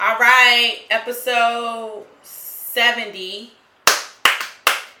Alright, episode 70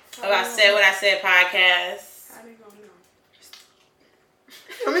 of I Said What I Said podcast. How they gonna know?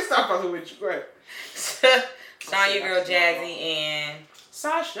 Let me stop fucking with you. Go ahead. Sean, your girl Jazzy, and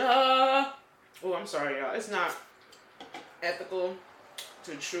Sasha. Oh, I'm sorry, y'all. It's not ethical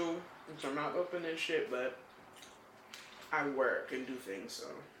to chew with your mouth open and shit, but I work and do things, so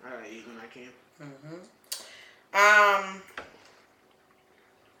I eat when I can.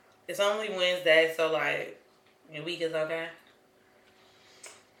 It's only Wednesday, so like your week is okay.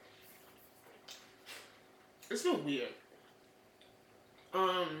 It's been weird.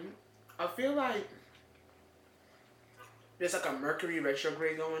 I feel like there's like a Mercury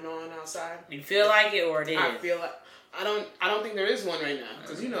retrograde going on outside. You feel like it, or it is? I feel like I don't think there is one right now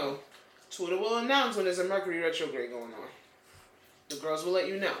because you know, Twitter will announce when there's a Mercury retrograde going on. The girls will let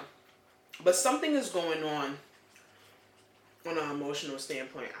you know, but something is going on an emotional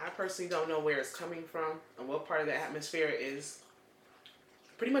standpoint. I personally don't know where it's coming from and what part of the atmosphere is.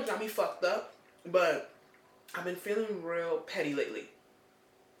 Pretty much got me fucked up, but I've been feeling real petty lately.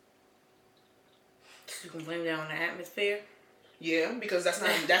 You can blame that on the atmosphere. Yeah, because that's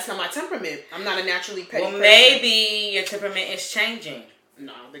not my temperament. I'm not a naturally petty person. Maybe your temperament is changing.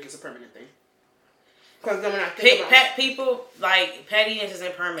 No, I don't think it's a permanent thing. Because then when I think about people, like, pettiness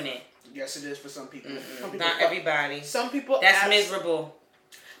isn't permanent. Yes, it is for some people. Some people not everybody. Some people that's miserable.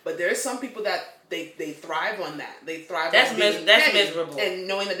 But there is some people that they thrive on that. They thrive that's on being that's miserable. And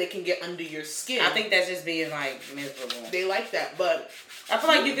knowing that they can get under your skin. I think that's just being, like, miserable. They like that, but I feel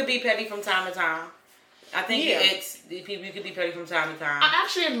like you could be petty from time to time. I think you could be petty from time to time. I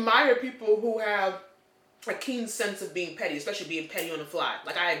actually admire people who have a keen sense of being petty, especially being petty on the fly.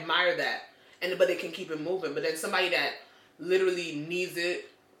 Like, I admire that. But they can keep it moving. But then somebody that literally needs it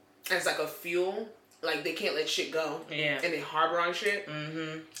as like a fuel, like they can't let shit go. Yeah. And they harbor on shit.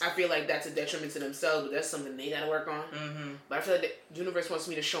 Mm-hmm. I feel like that's a detriment to themselves, but that's something they gotta work on. Mm-hmm. But I feel like the universe wants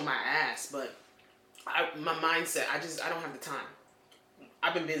me to show my ass, but my mindset, I don't have the time.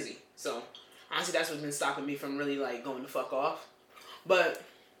 I've been busy. So honestly, that's what's been stopping me from really like going the fuck off. But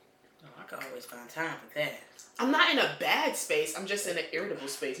I can always find time for that. I'm not in a bad space. I'm just in an irritable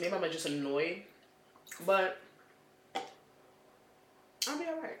space. Maybe I'm just annoyed. But I'll be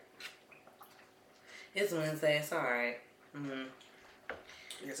alright. It's Wednesday. It's alright. I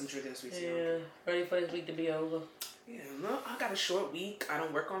guess I'm drinking this week. Yeah. Ready for this week to be over? Yeah. No, I got a short week. I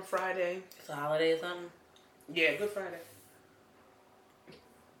don't work on Friday. It's a holiday or something? Yeah, Good Friday.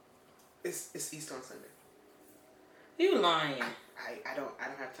 It's Easter on Sunday. You lying. I don't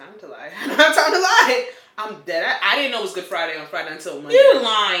have time to lie. I don't have time to lie. I'm dead. I didn't know it was Good Friday on Friday until Monday. You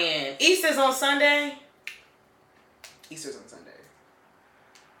lying. Easter's on Sunday? Easter's on Sunday.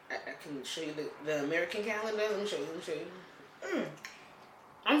 I can show you the American calendar. Let me show you.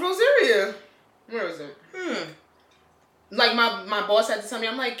 I'm from Syria. Where is it? Like my boss had to tell me,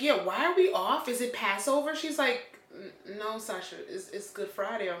 I'm like, yeah, why are we off? Is it Passover? She's like, no, Sasha, it's Good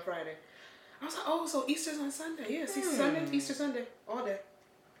Friday on Friday. I was like, oh, so Easter's on Sunday. Yes, Easter Sunday. All day.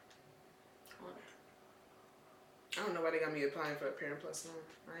 I don't know why they got me applying for a Parent Plus loan.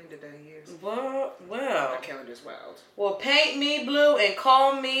 I ain't did that in years. Well. My calendar's wild. Well, paint me blue and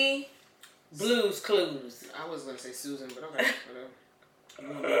call me Blues Clues. I was going to say Susan, but okay.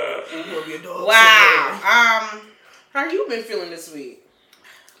 Whatever. You want to be a dog. Wow. How you been feeling this week?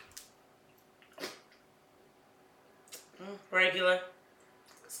 Regular.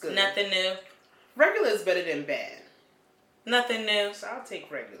 It's good. Nothing new. Regular is better than bad. Nothing new. So I'll take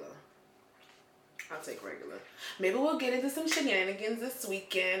regular. Maybe we'll get into some shenanigans this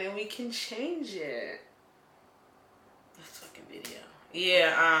weekend and we can change it. This fucking video.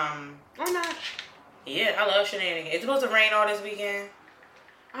 Yeah, Or not. Yeah, I love shenanigans. It's supposed to rain all this weekend.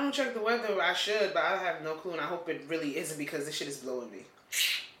 I don't check the weather. I should, but I have no clue, and I hope it really isn't because this shit is blowing me.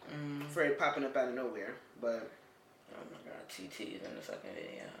 For it popping up out of nowhere, but... Oh my god, TT is in the fucking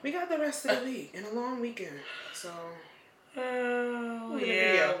video. We got the rest of the week and a long weekend, so... Oh,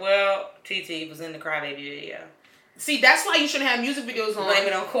 yeah. Well, TT was in the Crybaby video. See, that's why you shouldn't have music videos on. Blame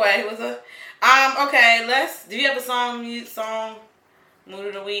it on Quay. What's up? Okay, do you have a song, mood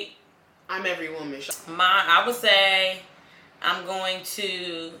of the week? I'm every woman. I would say I'm going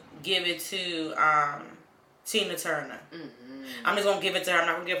to give it to Tina Turner. I'm just going to give it to her. I'm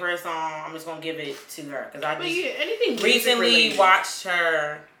not going to give her a song. I'm just going to give it to her. Because I just recently watched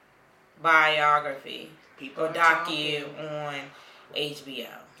her biography or docu on HBO.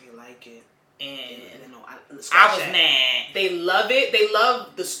 You like it. And I was mad. They love it. They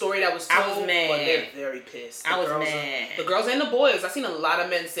love the story that was told. I was mad. But they're very pissed. I was mad. The girls and the boys. I've seen a lot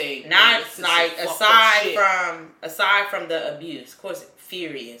of men say. Not like aside from the abuse. Of course,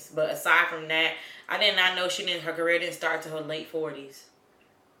 furious. But aside from that, I did not know her career didn't start until her late 40s.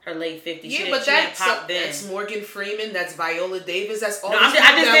 Her late 50s. Yeah, but that's Morgan Freeman. That's Viola Davis. That's all. No, I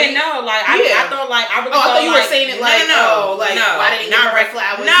just didn't know. Like, I thought, like, I really thought you were saying it like, no, why didn't you give her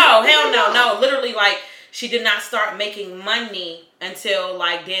flowers? No, hell no. Literally, like, she did not start making money until,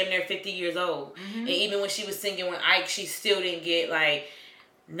 like, damn near 50 years old. Mm-hmm. And even when she was singing with Ike, she still didn't get, like,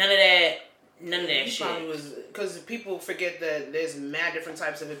 none of that shit. Probably was, because people forget that there's mad different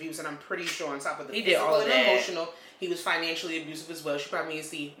types of abuse, and I'm pretty sure on top of the physical and emotional, he was financially abusive as well. She probably didn't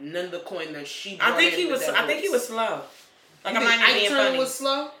see none of the coin that she brought I think he was slow. Like, I'm not even being funny. Was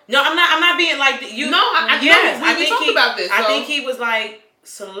slow? No, I'm not being like you. No, we talked about this. I think he was like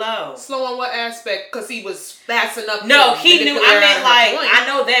slow. Slow on what aspect? Because he was fast enough. No, he knew. I meant like I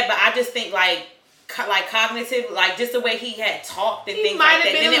know that, but I just think like cognitive, like just the way he had talked and things like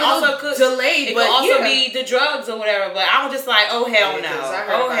that. Then it also could delayed. It could also be the drugs or whatever. But I was just like, oh hell no,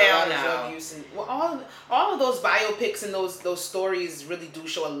 oh hell no. Drug use and, well, all of those biopics and those stories really do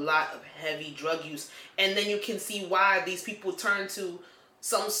show a lot of heavy drug use, and then you can see why these people turn to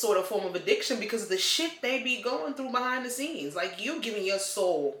some sort of form of addiction because of the shit they be going through behind the scenes. Like, you giving your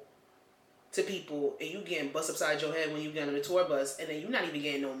soul to people and you getting bust upside your head when you get on the tour bus, and then you're not even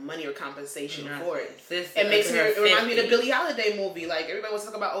getting no money or compensation for it. It reminds me of the Billie Holiday movie. Like, everybody was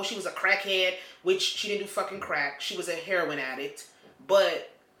talking about, oh, she was a crackhead, which she didn't do fucking crack. She was a heroin addict. But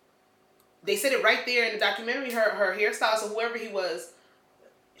they said it right there in the documentary. Her hairstylist or whoever he was,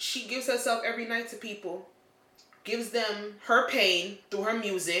 she gives herself every night to people, gives them her pain through her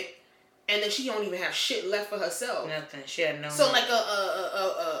music, and then she don't even have shit left for herself. Nothing. She had no. So money. Like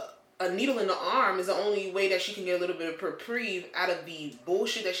a needle in the arm is the only way that she can get a little bit of reprieve out of the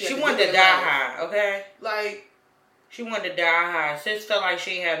bullshit that she wanted to die high, okay? Like, she wanted to die high. Sis felt like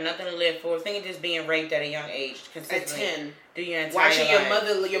she had nothing to live for. Think of just being raped at a young age. At 10. Do your entire watching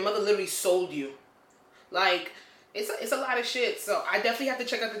life. Your mother literally sold you. Like, it's a lot of shit. So I definitely have to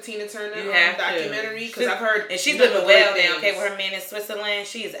check out the Tina Turner documentary because I've heard. And she's living well now. Okay, with her man in Switzerland,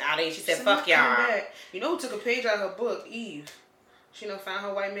 she is out of here. She said, "Fuck y'all." You know who took a page out of her book? Eve. She found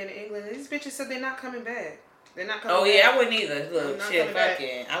her white man in England. And these bitches said they're not coming back. They're not coming back. Oh, yeah, I wouldn't either. Look, shit,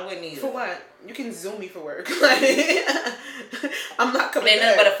 fucking. I wouldn't either. For what? You can Zoom me for work. I'm not coming back. Ain't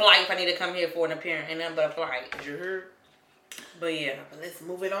nothing but a flight if I need to come here for an appearance. Ain't nothing but a flight. You heard? But yeah. But let's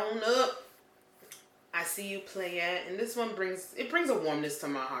move it on up. I See You Play It. And this one brings a warmness to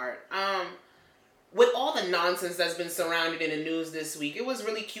my heart. With all the nonsense that's been surrounded in the news this week, it was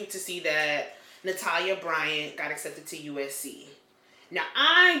really cute to see that Natalia Bryant got accepted to USC. Now,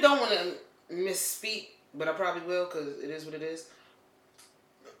 I don't want to misspeak, but I probably will because it is what it is.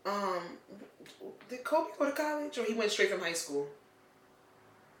 Did Kobe go to college or he went straight from high school?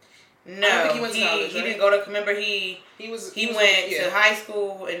 No, I don't think he went to college, he didn't go to. Remember, he went to high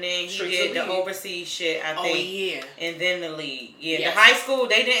school and then he did the overseas shit. I think. Oh yeah. And then the league. Yeah, yes. The high school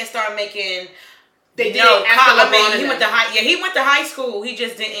they didn't start making. They did after LeBron. He went to high. Yeah, he went to high school. He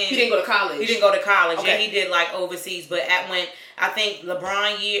just didn't. He didn't go to college. He didn't go to college. Okay. Yeah, he did like overseas. But I think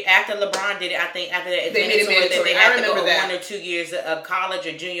after LeBron did it, I think after that they made it mandatory. They had to go 1 or 2 years of college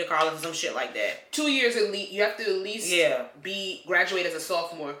or junior college or some shit like that. 2 years at least. You have to at least graduate as a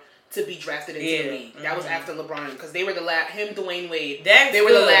sophomore to be drafted into the league. That was after LeBron because they were the last. Him, Dwayne Wade. They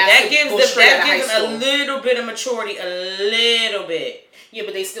were the last. That gives them a little bit of maturity, a little bit. Yeah,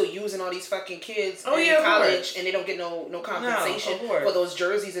 but they still using all these fucking kids in college, and they don't get no compensation for those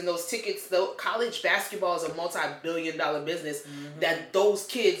jerseys and those tickets. Though college basketball is a multi-billion-dollar business that those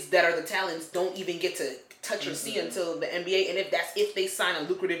kids that are the talents don't even get to touch or see until the NBA. And if they sign a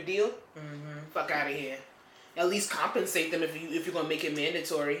lucrative deal, fuck out of here. At least compensate them if you're gonna make it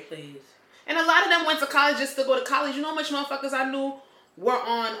mandatory. Please. And a lot of them went to college just to go to college. You know how much motherfuckers I knew were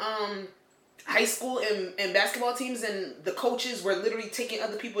on high school and basketball teams, and the coaches were literally taking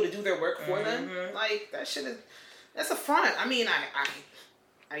other people to do their work for them. Like, that shit that's a front. I mean,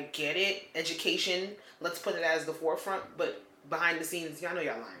 I get it. Education, let's put it as the forefront, but behind the scenes, y'all know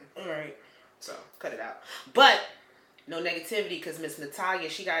y'all lying. All right. So, cut it out. But, no negativity, because Miss Natalia,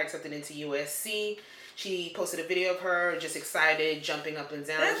 she got accepted into USC. She posted a video of her just excited, jumping up and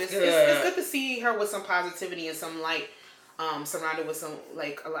down. It's good to see her with some positivity and some light. Surrounded with some I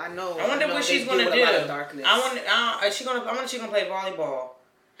wonder what she's gonna do. A lot of darkness. I wonder she's gonna play volleyball.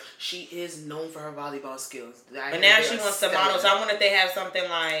 She is known for her volleyball skills. But now she wants to model. So I wonder if they have something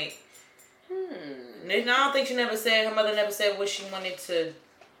like. I don't think her mother never said what she wanted to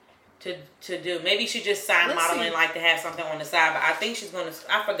do. Maybe she just signed modeling to have something on the side. But I think she's gonna.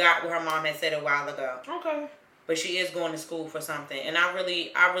 I forgot what her mom had said a while ago. Okay. But she is going to school for something, and I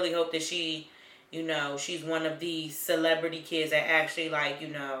really hope that she you know, she's one of these celebrity kids that actually, like, you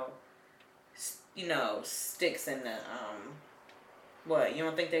know, sticks in the, what, you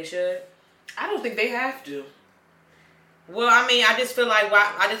don't think they should? I don't think they have to. Well, I mean, I just feel like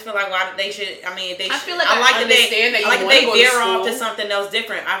why they should. I mean, they. I feel like I like that they veer off to something else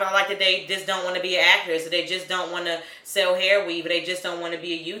different. I feel like that they just don't want to be an actress. They just don't want to sell hair weave. They just don't want to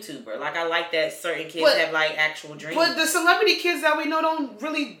be a YouTuber. Like, I like that certain kids have like actual dreams. But the celebrity kids that we know don't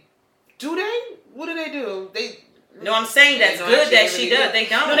really do they? What do they do? No, I'm saying that's good that she does. They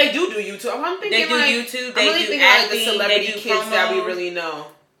don't. No, they do YouTube. I'm thinking they do like, YouTube. They really do acting. The celebrity they do kids promos. that we really know.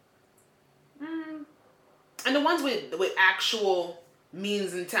 And the ones with actual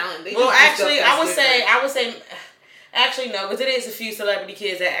means and talent. They I would say, actually no, because it is a few celebrity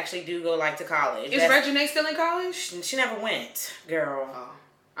kids that actually do go like to college. Is Reginae still in college? She never went, girl.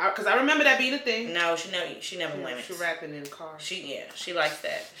 Because I remember that being a thing. No, she never went. She rapping in the car. She likes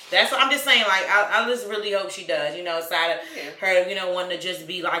that. That's what I'm just saying. Like, I just really hope she does. You know, aside of her, you know, wanting to just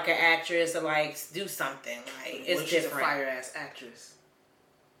be like an actress or like do something. Like, it's different. She's a fire ass actress.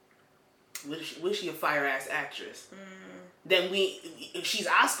 Was she a fire ass actress? Then if she's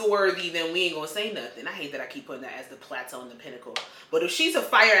Oscar worthy, then we ain't gonna say nothing. I hate that I keep putting that as the plateau and the pinnacle. But if she's a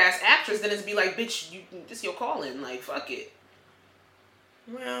fire ass actress, then it's be like, bitch, this your calling. Like, fuck it.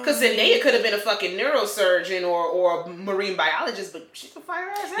 Well, because Zendaya could have been a fucking neurosurgeon or a marine biologist, but she's a fire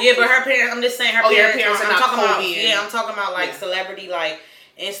ass actress. Yeah, but her parents. I'm just saying her parents are not Kobe. I'm talking about like celebrity, like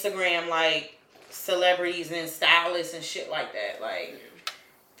Instagram, like celebrities and stylists and shit like that, like.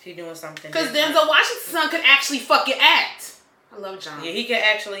 He doing something. Because Denzel Washington's son could actually fucking act. I love John. Yeah, he can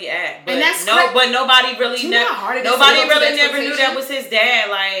actually act. But and that's but nobody really nobody really never knew that was his dad.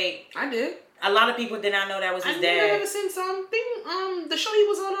 Like, I did. A lot of people did not know that was his dad. I never seen something. The show he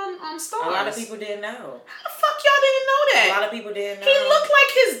was on Stars. A lot of people didn't know. How the fuck y'all didn't know that? A lot of people didn't know. He looked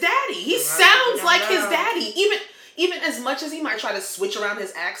like his daddy. He sounds like his daddy. Even as much as he might try to switch around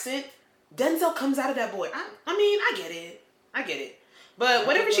his accent, Denzel comes out of that boy. I mean, I get it. But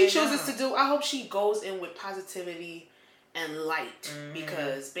whatever she chooses to do, I hope she goes in with positivity and light.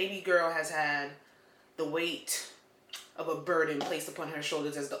 Because baby girl has had the weight of a burden placed upon her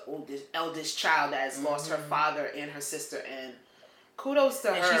shoulders as the eldest child that has lost her father and her sister. And kudos to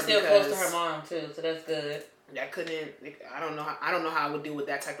her. And she's still close to her mom too, so that's good. I don't know how I would deal with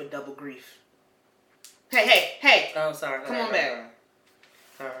that type of double grief. Hey. Oh, sorry. Come on back.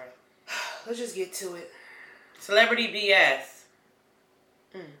 Sorry. Let's just get to it. Celebrity BS.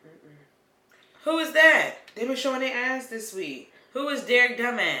 Who is that? They been showing their ass this week. Who is Derek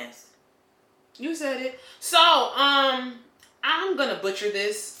Dumbass? You said it. So, I'm gonna butcher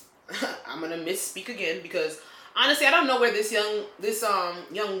this. I'm gonna misspeak again because honestly, I don't know where this young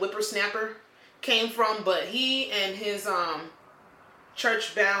whippersnapper came from, but he and his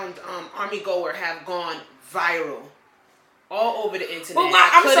church-bound army goer have gone viral all over the internet. Well,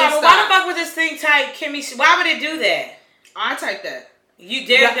 why the fuck would this thing type Kimmy? Why would it do that? I typed that. You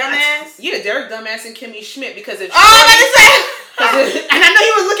Derek Dumbass? Yeah, Derek Dumbass and Kimmy Schmidt because if I'm about to say. And I know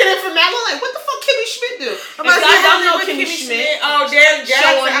you were looking at it from Madeline like, what the fuck Kimmy Schmidt do? I don't know Kimmy Schmidt. Oh, Derek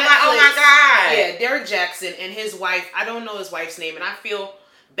Jackson. I'm like, oh my God. Yeah, Derek Jackson and his wife. I don't know his wife's name, and I feel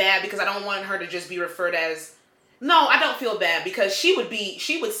bad because I don't want her to just be referred as. No, I don't feel bad because she would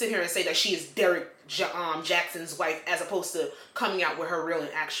sit here and say that she is Derek Jackson's wife as opposed to coming out with her real and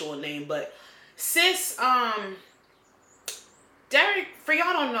actual name. But sis, Derek, for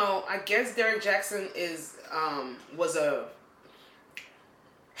y'all don't know, I guess Derek Jackson was a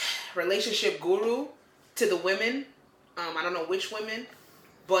relationship guru to the women. I don't know which women,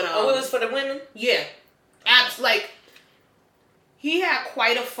 but it was for the women. Yeah, he had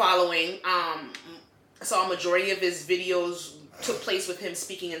quite a following. So a majority of his videos took place with him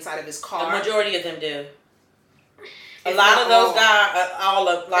speaking inside of his car. The majority of them do. A lot of those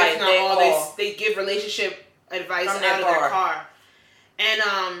guys, they give relationship advice out of their car. And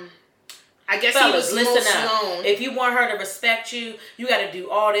I guess fellas, he was most known. If you want her to respect you, you got to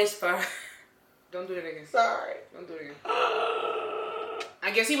do all this for her. Don't do it again. Sorry. Don't do it again.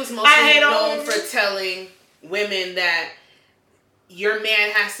 I guess he was mostly known for telling women that your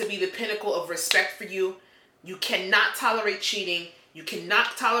man has to be the pinnacle of respect for you. You cannot tolerate cheating. You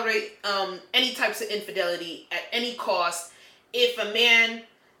cannot tolerate any types of infidelity at any cost. If a man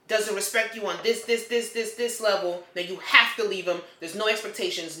doesn't respect you on this level, then you have to leave him. There's no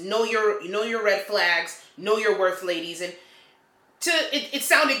expectations. Know your red flags. Know your worth, ladies. And it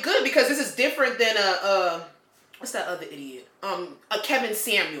sounded good because this is different than what's that other idiot? A Kevin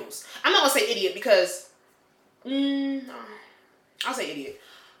Samuels. I'm not gonna say idiot because I'll say idiot.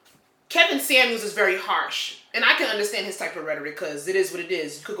 Kevin Samuels is very harsh. And I can understand his type of rhetoric because it is what it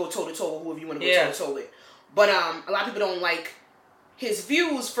is. You could go toe-to-toe with whoever you want to go toe-to-toe with. But a lot of people don't like his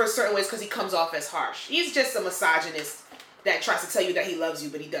views for certain ways because he comes off as harsh. He's just a misogynist that tries to tell you that he loves you,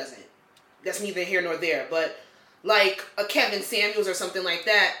 but he doesn't. That's neither here nor there. But like a Kevin Samuels or something like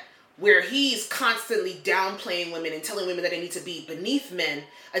that, where he's constantly downplaying women and telling women that they need to be beneath men.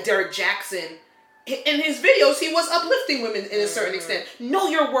 A Derek Jackson, in his videos, he was uplifting women in a certain extent. Know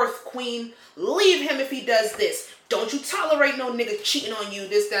your worth, queen. Leave him if he does this. Don't you tolerate no nigga cheating on you,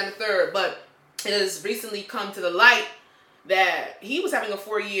 this, that, and the third. But it has recently come to the light that he was having a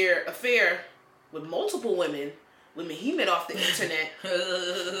 4-year affair with multiple women he met off the internet.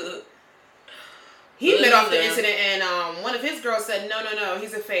 He met off the internet, and one of his girls said, no,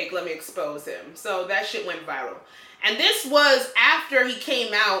 he's a fake. Let me expose him. So that shit went viral. And this was after he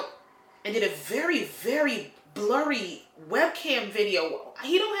came out and did a very, very blurry webcam video.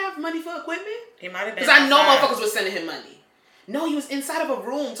 He don't have money for equipment? He might have been. Because I know motherfuckers were sending him money. No, he was inside of a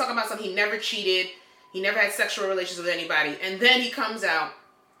room talking about something. He never cheated. He never had sexual relations with anybody. And then he comes out.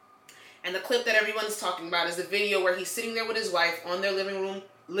 And the clip that everyone's talking about is the video where he's sitting there with his wife on their living room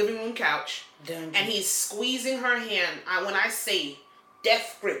couch. And he's squeezing her hand. When I say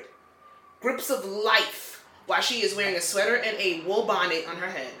death grip, grips of life, while she is wearing a sweater and a wool bonnet on her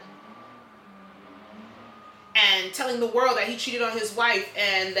head. And telling the world that he cheated on his wife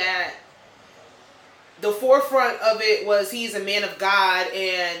and that the forefront of it was he's a man of God,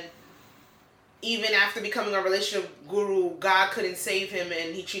 and even after becoming a relationship guru, God couldn't save him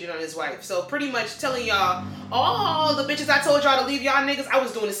and he cheated on his wife. So pretty much telling y'all, all the bitches I told y'all to leave y'all niggas, I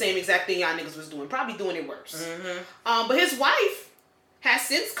was doing the same exact thing y'all niggas was doing. Probably doing it worse. But his wife has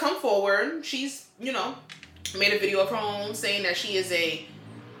since come forward. She's, made a video of her own saying that she is a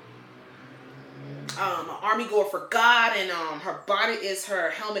army goer for God, and her body is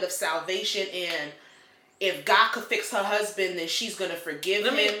her helmet of salvation, and if God could fix her husband, then she's gonna forgive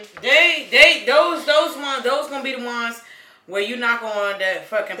him. Those gonna be the ones where you knock on the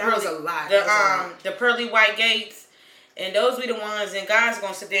fucking the pearly white gates, and those be the ones, and God's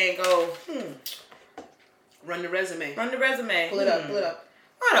gonna sit there and go, run the resume. Pull it up.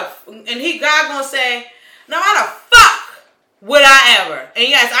 God gonna say, no, how the fuck would I ever? And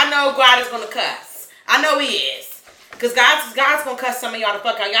yes, I know God is gonna cuss. I know he is. Because God's gonna cuss some of y'all the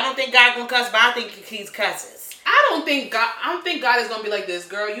fuck out. Y'all don't think God gonna cuss, but I think he's cusses. I don't think God is gonna be like this.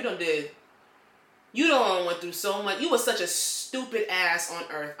 Girl, you done went through so much. You were such a stupid ass on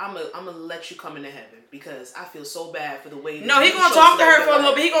earth. I'm gonna let you come into heaven because I feel so bad for the way. No, he gonna talk to her for a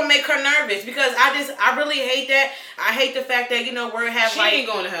little bit. He gonna make her nervous because I really hate that. I hate the fact that we're have she ain't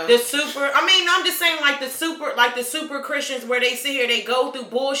going to hell. I'm just saying like the super Christians where they sit here, they go through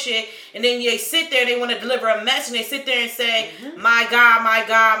bullshit, and then they sit there, they want to deliver a message, and they sit there and say, my God, my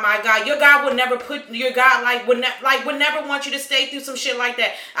God, my God. Your God would never would never want you to stay through some shit like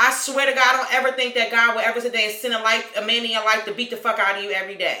that. I swear to God, I don't ever think that God would ever sit there and send a man in your life to beat the fuck out of you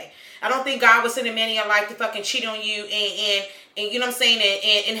every day. I don't think God would send a man in your life to fucking cheat on you and you know what I'm saying,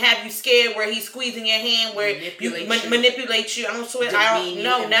 and have you scared where he's squeezing your hand, where manipulate you. I don't swear.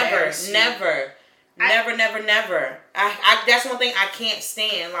 Never. I that's one thing I can't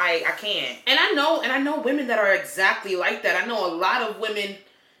stand. Like, I can't. And I know women that are exactly like that. I know a lot of women,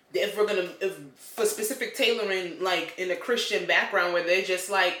 for specific tailoring, like in a Christian background, where they're just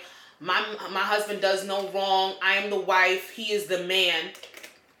like, my husband does no wrong. I am the wife. He is the man.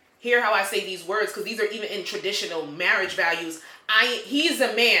 Hear how I say these words, because these are even in traditional marriage values. He is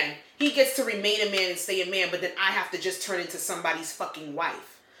a man. He gets to remain a man and stay a man, but then I have to just turn into somebody's fucking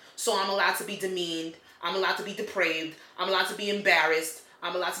wife. So I'm allowed to be demeaned. I'm allowed to be depraved. I'm allowed to be embarrassed.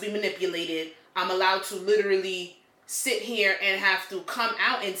 I'm allowed to be manipulated. I'm allowed to literally sit here and have to come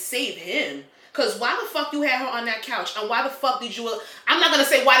out and save him. Because why the fuck you had her on that couch? And why the fuck did you... I'm not going to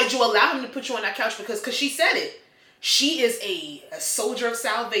say why did you allow him to put you on that couch, because she said it. She is a soldier of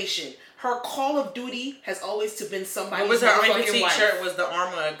salvation. Her call of duty has always been somebody's wife. What was her shirt? Was the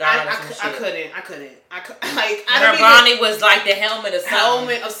armor of God? I couldn't. Her body was like the helmet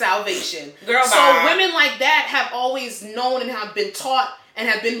of salvation. Girl, so bye. Women like that have always known and have been taught and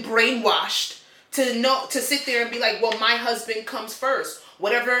have been brainwashed to sit there and be like, well, my husband comes first.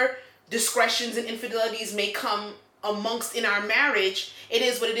 Whatever discretions and infidelities may come amongst in our marriage, it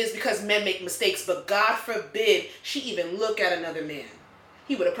is what it is, because men make mistakes. But God forbid she even look at another man.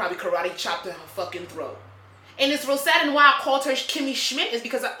 He would have probably karate chopped her fucking throat. And it's real sad, and why I called her Kimmy Schmidt is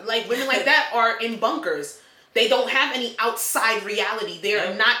because women like that are in bunkers. They don't have any outside reality.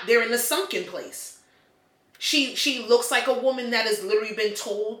 They're in a sunken place. She looks like a woman that has literally been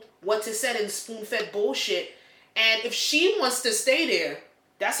told what to say and spoon-fed bullshit. And if she wants to stay there,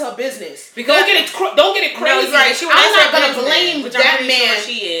 That's her business. Because don't get it crazy. No, right. I'm not gonna blame that man. Sure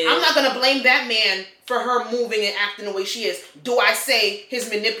she is. I'm not gonna blame that man for her moving and acting the way she is. Do I say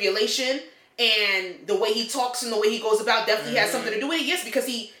his manipulation and the way he talks and the way he goes about definitely has something to do with it? Yes, because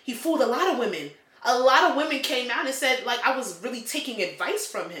he fooled a lot of women. A lot of women came out and said, like, I was really taking advice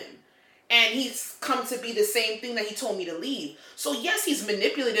from him. And he's come to be the same thing that he told me to leave. So yes, he's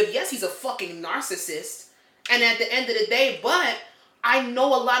manipulative. Yes, he's a fucking narcissist. And at the end of the day, but I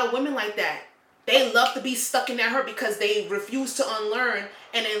know a lot of women like that. They love to be stuck in that hurt because they refuse to unlearn.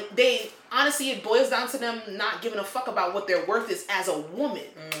 And then honestly, it boils down to them not giving a fuck about what their worth is as a woman.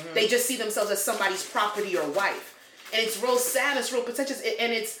 Mm-hmm. They just see themselves as somebody's property or wife. And it's real sad. It's real pretentious.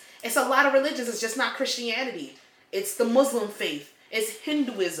 And it's a lot of religions. It's just not Christianity. It's the Muslim faith. It's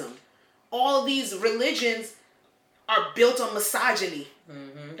Hinduism. All of these religions are built on misogyny.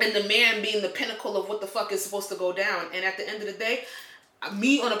 Mm-hmm. And the man being the pinnacle of what the fuck is supposed to go down. And at the end of the day,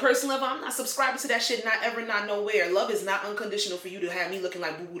 me on a personal level, I'm not subscribing to that shit. Not ever, not nowhere. Love is not unconditional for you to have me looking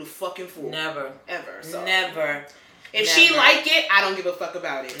like boo-boo the fucking fool. Never. Ever. So. Never. If she like it, I don't give a fuck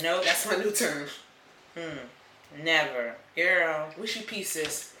about it. Nope. That's my new term. Never. Girl. With your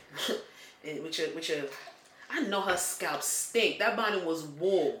pieces. with your I know her scalp stink. That bonnet was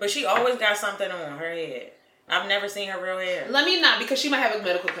wool. But she always got something on her head. I've never seen her real hair. Let me not, because she might have a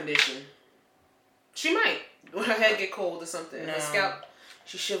medical condition. She might. When her head get cold or something. No. Her scalp,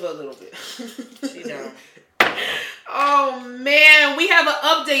 she shiver a little bit. She don't. Oh, man. We have an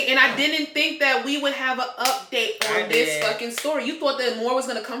update, and I didn't think that we would have an update on this fucking story. You thought that more was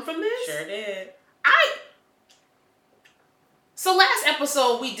going to come from this? Sure did. So last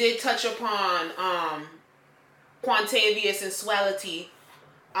episode, we did touch upon Quantavious and Swality.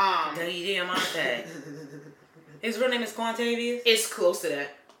 Diamante. His real name is Quantavious? It's close to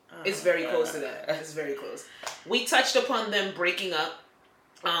that. It's very close to that. It's very close. We touched upon them breaking up,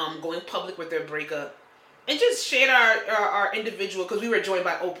 going public with their breakup, and just shared our individual, because we were joined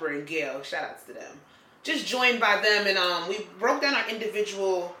by Oprah and Gail. Shout outs to them. Just joined by them, and we broke down our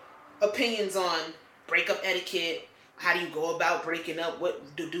individual opinions on breakup etiquette. How do you go about breaking up? What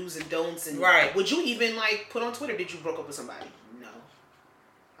the do's and don'ts? And right. Would you even put on Twitter, did you broke up with somebody? No.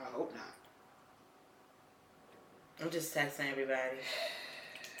 I hope not. I'm just texting everybody.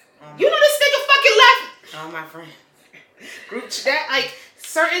 You know this nigga fucking left. All my friends. Group chat, I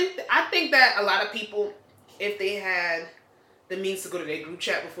think that a lot of people, if they had the means to go to their group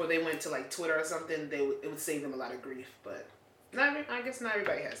chat before they went to Twitter or something, it would save them a lot of grief. But I guess not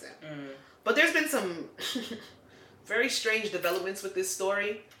everybody has that. But there's been some very strange developments with this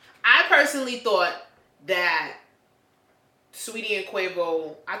story. I personally thought that Saweetie and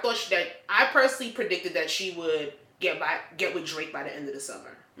Quavo, I personally predicted that she would get with Drake by the end of the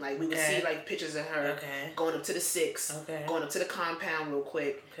summer. We would see pictures of her going up to the 6, going up to the compound real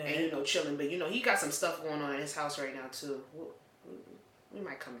quick, and chilling. But he got some stuff going on in his house right now too. We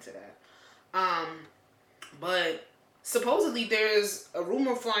might come to that. But supposedly there's a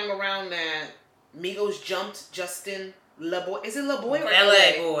rumor flying around that Migos jumped Justin LaBoy. Is it LaBoy or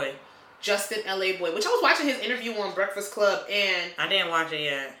LA Boy? Justin LA Boy. Which I was watching his interview on Breakfast Club, and I didn't watch it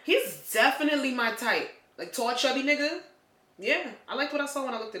yet. He's definitely my type. Tall, chubby nigga. Yeah, I liked what I saw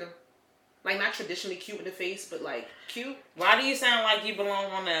when I looked at him. Not traditionally cute in the face, but cute. Why do you sound like you belong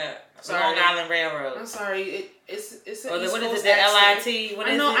on the Long Island Railroad? I'm sorry. It's what is it? The LIT? What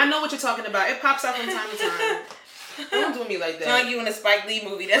is it? I know what you're talking about. It pops out from time to time. Don't do me like that. Sound like you in a Spike Lee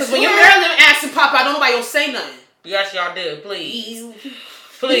movie. That's when your Marilyn ass and pop out, don't nobody gonna say nothing. Yes, y'all do. Please.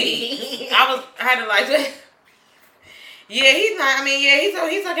 Please. I had to that. Yeah, he's not. I mean, yeah, he's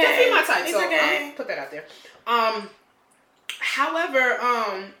okay. Definitely my type. He's so okay. I'll put that out there. However,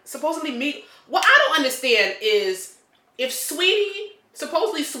 supposedly what I don't understand is if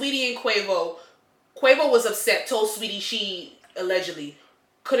supposedly Saweetie and Quavo was upset, told Saweetie she allegedly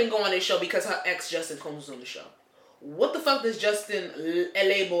couldn't go on this show because her ex Justin Combs was on the show. What the fuck does Justin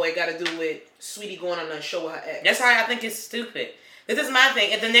LA Boy got to do with Saweetie going on a show with her ex? That's why I think it's stupid. This is my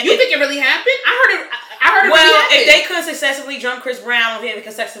thing. You think it really happened? I heard it. Well, really happened. If they couldn't successfully jump Chris Brown, they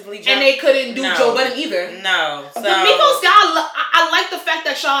could successfully jump. And they couldn't do Joe Budden either. No. So. The Migos, I like the fact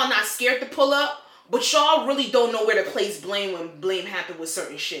that y'all are not scared to pull up, but y'all really don't know where to place blame when blame happened with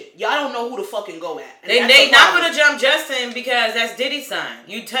certain shit. Y'all don't know who to fucking go at. They not gonna jump Justin because that's Diddy's son.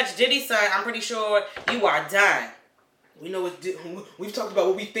 You touch Diddy's son, I'm pretty sure you are done. We know we've talked about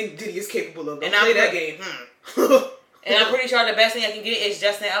what we think Diddy is capable of. Don't play that game. And I'm pretty sure the best thing I can get is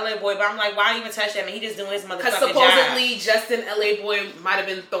Justin LA Boy. But I'm like, why even touch him? He just doing his motherfucking job. Because supposedly Justin LA Boy might have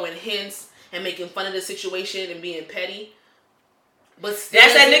been throwing hints and making fun of the situation and being petty. But that's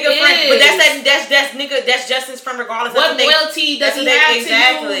that nigga friend. But that's nigga. That's Justin's friend regardless. What loyalty does he have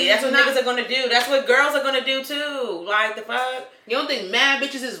exactly. to you? That's what niggas are gonna do. That's what girls are gonna do too. Like the fuck. You don't think mad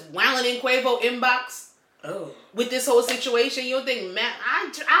bitches is wilding in Quavo inbox? Oh. With this whole situation, you don't think mad?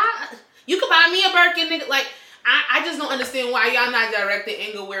 You could buy me a Birkin, nigga. Like I just don't understand why y'all not directing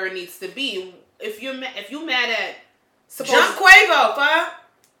anger where it needs to be. If you mad at jump Quavo, fuck.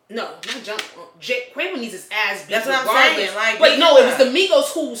 No, not jump. Quavo needs his ass beat. That's what regardless. I'm saying. Like, but no, it was the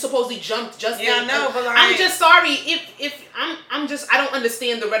Migos who supposedly jumped Justin. Yeah, I know, but like, I'm just sorry if I don't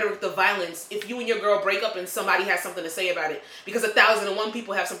understand the rhetoric, the violence. If you and your girl break up and somebody has something to say about it, because 1,001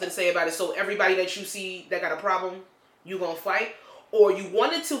 people have something to say about it, so everybody that you see that got a problem, you gonna fight, or you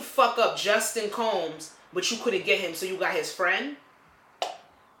wanted to fuck up Justin Combs, but you couldn't get him, so you got his friend.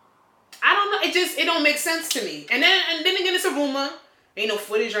 I don't know. It don't make sense to me. And then again, it's a rumor. Ain't no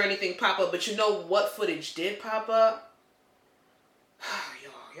footage or anything pop up, but you know what footage did pop up?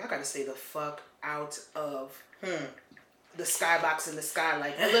 Y'all gotta stay the fuck out of the skybox in the sky.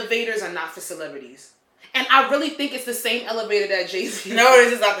 Like, elevators are not for celebrities. And I really think it's the same elevator that Jay-Z. No,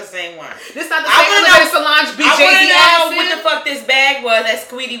 this is not the same one. This is not the same elevator Solange beat Jay-Z. I want to know what the fuck this bag was that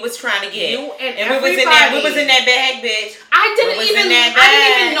Squeedy was trying to get. You and we was in that bag, bitch. I didn't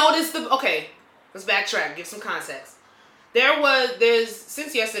even notice okay, let's backtrack, give some context.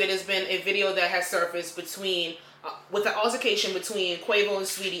 Since yesterday, there's been a video that has surfaced between, with an altercation between Quavo and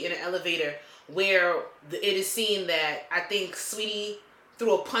Sweetie in an elevator, where it is seen that I think Sweetie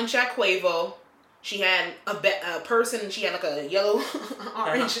threw a punch at Quavo. She had a person, she had like a yellow,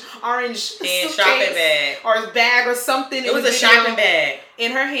 orange shopping bag. Or a bag or something. It was a shopping bag.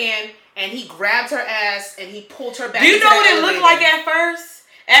 In her hand, and he grabbed her ass and he pulled her back. Do you know what it looked like at first?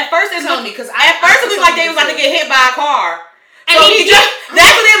 At first, it looked like they was about to get hit by a car. And so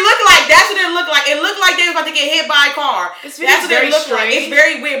that's what it looked like. That's what it looked like. It looked like they was about to get hit by a car. That's what it looked like. It's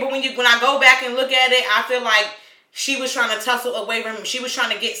very weird. But when I go back and look at it, I feel like she was trying to tussle away from him. She was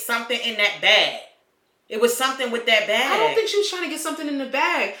trying to get something in that bag. It was something with that bag. I don't think she was trying to get something in the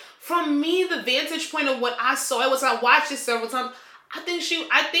bag. From me, the vantage point of what I saw, I watched it several times. I think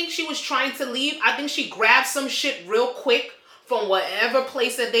she was trying to leave. I think she grabbed some shit real quick from whatever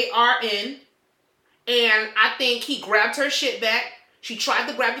place that they are in. And I think he grabbed her shit back. She tried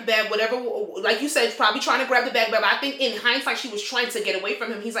to grab the bag, whatever, like you said, probably trying to grab the bag, but I think in hindsight, she was trying to get away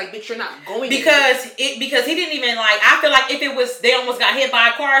from him. He's like, bitch, you're not going because he didn't even I feel like if it was, they almost got hit by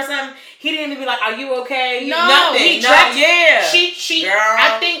a car or something, he didn't even be like, are you okay? Nothing. He dropped, She, girl.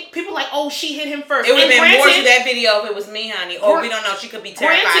 I think people like, oh, she hit him first. It would have been more to that video if it was me, honey. Or we don't know. She could be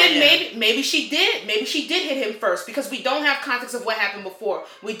terrified. Granted, maybe she did. Maybe she did hit him first because we don't have context of what happened before.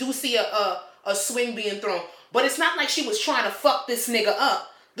 We do see a swing being thrown. But it's not like she was trying to fuck this nigga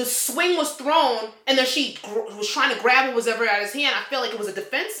up. The swing was thrown, and then she was trying to grab what was ever out of his hand. I feel like it was a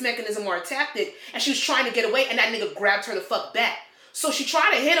defense mechanism or a tactic, and she was trying to get away, and that nigga grabbed her the fuck back. So she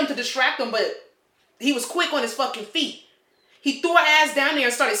tried to hit him to distract him, but he was quick on his fucking feet. He threw her ass down there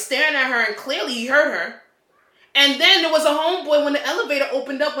and started staring at her, and clearly he heard her. And then there was a homeboy when the elevator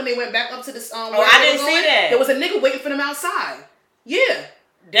opened up when they went back up to this. I didn't see that. There was a nigga waiting for them outside. Yeah.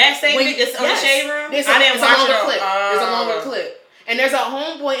 That same nigga on the shade room? I didn't watch it. There's a longer clip. And there's a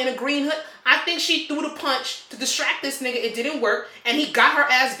homeboy in a green hood. I think she threw the punch to distract this nigga. It didn't work. And he got her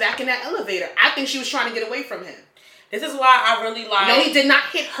ass back in that elevator. I think she was trying to get away from him. This is why I really like... No, he did not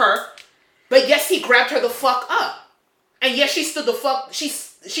hit her. But yes, he grabbed her the fuck up. And yes, she stood the fuck...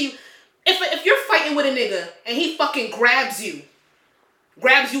 If you're fighting with a nigga and he fucking grabs you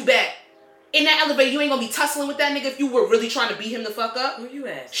back, in that elevator, you ain't gonna be tussling with that nigga if you were really trying to beat him the fuck up. Who you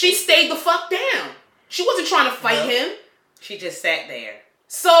ask? She stayed the fuck down. She wasn't trying to fight him. She just sat there.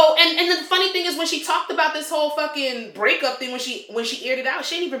 So, and the funny thing is when she talked about this whole fucking breakup thing, when she aired it out,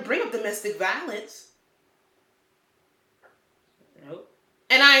 she didn't even bring up domestic violence. Nope.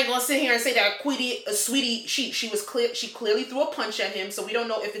 And I ain't gonna sit here and say that Sweetie, she clearly threw a punch at him, so we don't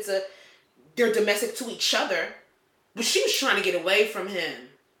know if they're domestic to each other. But she was trying to get away from him.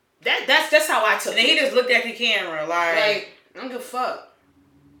 That's how I took it. And he just looked at the camera like I don't give a fuck.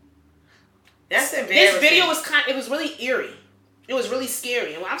 That's embarrassing. This video was really eerie. It was really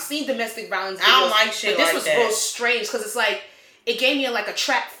scary. And I've seen domestic violence videos. I don't like shit like that. But this was real strange because it's like, it gave me like a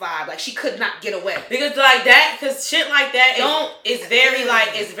trap vibe. Like she could not get away. Because because shit like that is very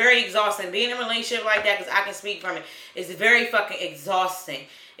it's very exhausting. Being in a relationship like that, because I can speak from it, is very fucking exhausting.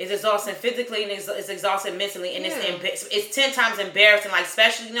 It's exhausting physically and it's exhausting mentally, and it's 10 times embarrassing. Like,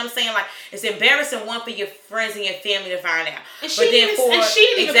 especially, you know what I'm saying? Like, it's embarrassing for your friends and your family to find out. And she didn't even put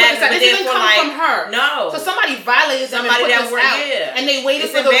this out. It didn't come from her. No. So somebody violated them and put this out, and they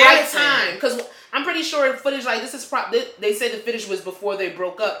waited for the right time. Because I'm pretty sure footage like this is they say the footage was before they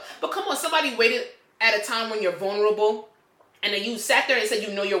broke up. But come on, somebody waited at a time when you're vulnerable, and then you sat there and said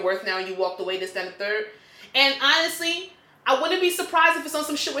you know your worth now, and you walked away, this, that, and the third. And honestly, I wouldn't be surprised if it's on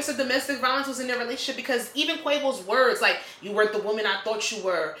some shit where some domestic violence was in their relationship, because even Quavo's words, like, you weren't the woman I thought you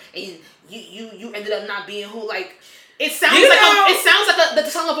were, and you ended up not being who, like, it sounds like the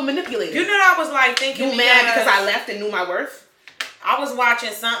tongue of a manipulator. You know what I was like thinking? You mad because I left and knew my worth? I was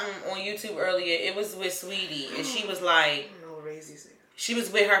watching something on YouTube earlier. It was with Sweetie, and she was like, she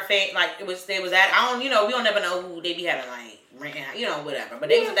was with her like they was at, we don't never know who they be having, like, renting, whatever, but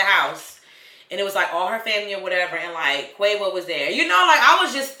they was at the house. And it was, like, all her family or whatever. And, like, Quavo was there. Like, I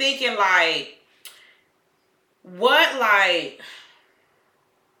was just thinking, like, what, like,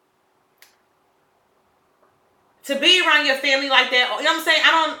 to be around your family like that, you know what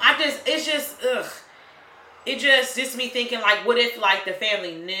I'm saying? It's just, ugh. It just me thinking, like, what if, like, the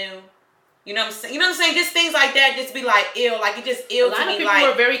family knew? You know what I'm saying? Just things like that just be, like, ill. Like, it just ill to me. A lot of people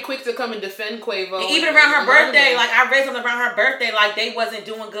were very quick to come and defend Quavo. Even around her birthday. Like, I read something around her birthday. Like, they wasn't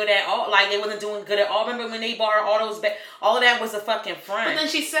doing good at all. Remember when they bought her all those all of that was a fucking front. But then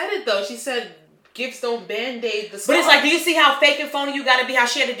she said it, though. She said, gifts don't band-aid the scars. But it's like, do you see how fake and phony you gotta be? How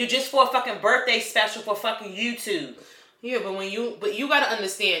she had to do just for a fucking birthday special for fucking YouTube. Yeah, but you gotta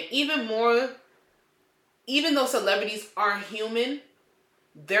understand, even though celebrities are human,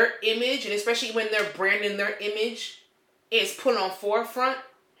 their image, and especially when they're branding their image, is put on forefront,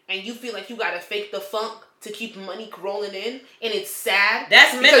 and you feel like you gotta fake the funk to keep money rolling in, and it's sad.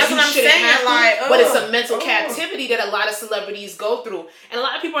 That's what I'm saying. But it's a mental captivity that a lot of celebrities go through, and a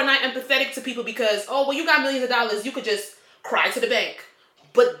lot of people are not empathetic to people because, you got millions of dollars, you could just cry to the bank.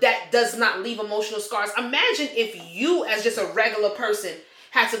 But that does not leave emotional scars. Imagine if you, as just a regular person,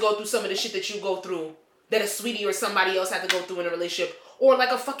 had to go through some of the shit that you go through, that a Sweetie or somebody else had to go through in a relationship. Or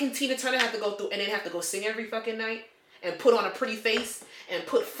like a fucking Tina Turner had to go through, and then have to go sing every fucking night and put on a pretty face and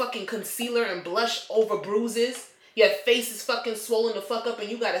put fucking concealer and blush over bruises. Your face is fucking swollen the fuck up, and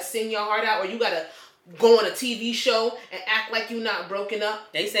you gotta sing your heart out, or you gotta go on a TV show and act like you not broken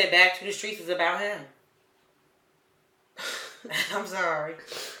up. They said Back to the Streets is about him. I'm sorry.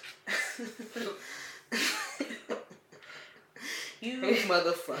 You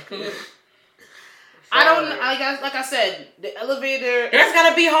motherfucker. I don't know. Like I said, the elevator. That's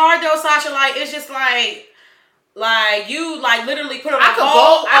gotta be hard though, Sasha. Like, it's just like you literally put on I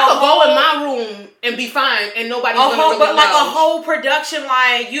could go in my room and be fine, and nobody's gonna really but like a whole production,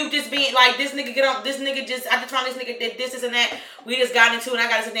 like you just being like, this nigga get up, this nigga just I just found this nigga did this and that. We just got into it, and I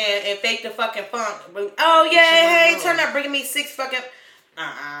gotta sit there and fake the fucking funk. Oh yeah, hey, turn up, bringing me 6 fucking.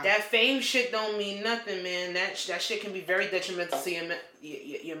 That fame shit don't mean nothing, man. That shit can be very detrimental to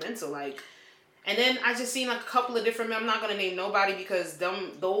your mental, like. And then I just seen like a couple of different men. I'm not gonna name nobody because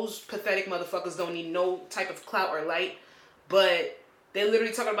those pathetic motherfuckers don't need no type of clout or light. But they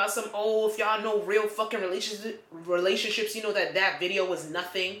literally talking about some, if y'all know real fucking relationships, you know that video was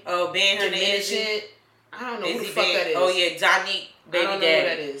nothing. Oh, Ben Hernandez. I don't know who the fuck that is. Oh yeah, Johnny Baby Daddy. I don't know who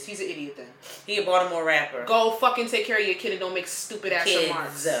that is. He's an idiot then. He a Baltimore rapper. Go fucking take care of your kid and don't make stupid ass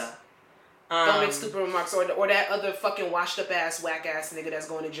remarks. Don't make stupid remarks, or that other fucking washed up ass whack ass nigga that's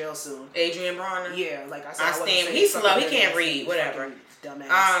going to jail soon. Adrian Bronner. Yeah, like I said, he's slow. He can't read. Whatever.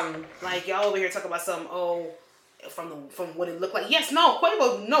 Dumbass. Like y'all over here talking about some from what it looked like. Yes, no,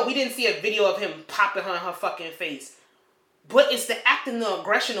 Quavo. No, we didn't see a video of him popping her in her fucking face. But it's the act and the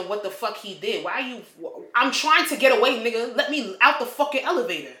aggression of what the fuck he did. I'm trying to get away, nigga. Let me out the fucking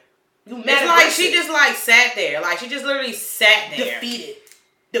elevator. You mad? It's like she just like sat there. Like she just literally sat there.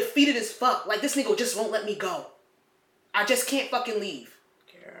 Defeated as fuck. Like, this nigga just won't let me go. I just can't fucking leave.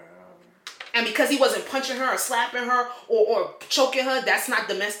 Girl. And because he wasn't punching her or slapping her or choking her, that's not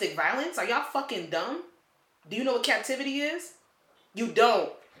domestic violence? Are y'all fucking dumb? Do you know what captivity is? You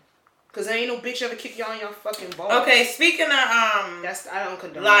don't. Because there ain't no bitch ever kick y'all in your fucking balls. Okay, speaking of, I don't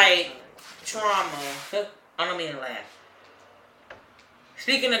condone like, trauma. I don't mean to laugh.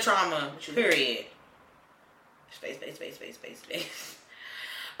 Speaking of trauma, period. Space.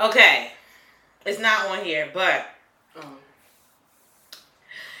 Okay, it's not on here, but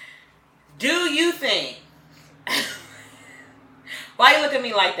do you think? Why you look at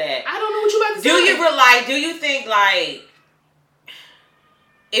me like that? I don't know what you about to say. Do you think like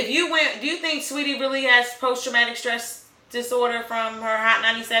if you went? Do you think Sweetie really has post-traumatic stress disorder from her Hot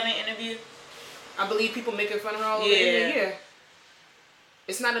 97 interview? I believe people making fun of her all over the year.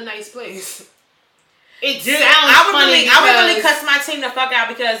 It's not a nice place. I would really cuss my team the fuck out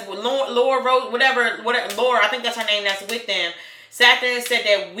because Laura wrote whatever Laura, I think that's her name, that's with them. sat there and said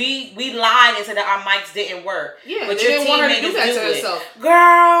that we lied and said that our mics didn't work. Yeah, but your team made us do that to herself.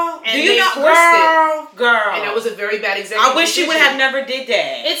 Girl, and do you know? Girl. And that was a very bad example. I wish she would have never did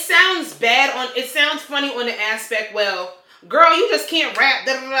that. It sounds bad it sounds funny on the aspect, well, girl, you just can't rap,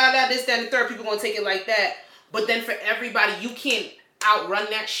 da da da da, this, that, and the third. People gonna take it like that. But then for everybody, you can't outrun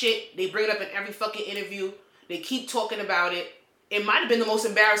that shit. They bring it up in every fucking interview. They keep talking about it. It might have been the most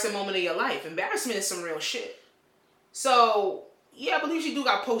embarrassing moment of your life. Embarrassment is some real shit. So, yeah, I believe she do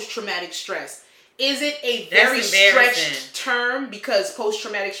got post-traumatic stress. Is it a very stretched term? Because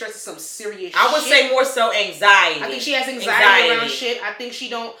post-traumatic stress is some serious shit. I would say more so anxiety. I think she has anxiety around shit. I think she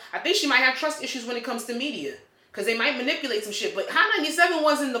might have trust issues when it comes to media. Because they might manipulate some shit. But Hot 97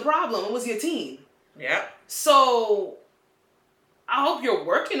 wasn't the problem. It was your team. Yeah. So I hope you're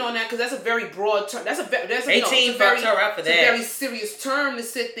working on that, because that's a very broad term. That's a very serious term to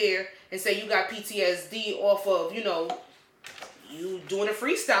sit there and say you got PTSD off of, you know, you doing a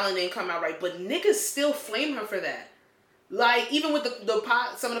freestyle and didn't come out right. But niggas still flame her for that. Like, even with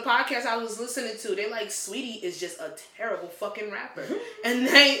some of the podcasts I was listening to, they're like, Sweetie is just a terrible fucking rapper. And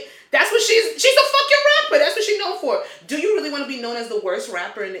that's what she's a fucking rapper. That's what she's known for. Do you really want to be known as the worst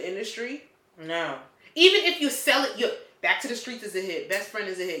rapper in the industry? No. Even if you sell it, Back to the Streets is a hit. Best Friend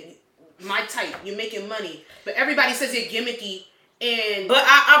is a hit. My Type, you're making money. But everybody says you're gimmicky. But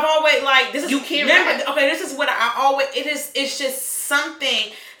I've always, like, this is... You can't remember, okay, this is what I always... It's just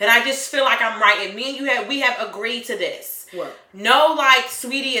something that I just feel like I'm right. And me and we have agreed to this. What? No, like,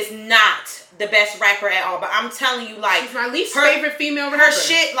 Sweetie is not the best rapper at all. But I'm telling you, like... She's my least favorite female rapper. Her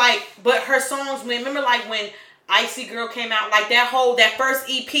shit, like... But her songs, remember, like, when Icy Girl came out, like, that first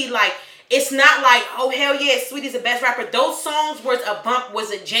EP, like... It's not like, oh, hell yeah, Sweetie's the best rapper. Those songs was a bump,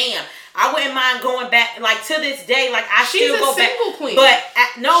 was a jam. I wouldn't mind going back, like, to this day, like, I still go back. She's a single queen. But,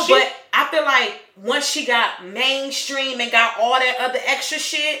 but I feel like once she got mainstream and got all that other extra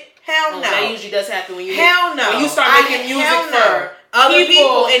shit, hell no. That usually does happen when you... Hell no. When you start making music for other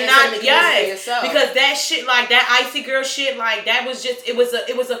people and not... Yes. Because that shit, like, that Icy Girl shit, like, that was just... It was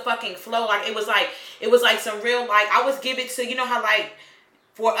a fucking flow. Like, it was like some real, like, I was give it to, you know how, like...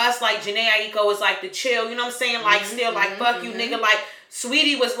 For us, like, Jhené Aiko was like the chill, you know what I'm saying? Like, still, like, fuck you, nigga. Like,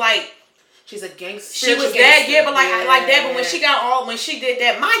 Sweetie was like... She's a gangster. She was that, yeah, but like that. But when she did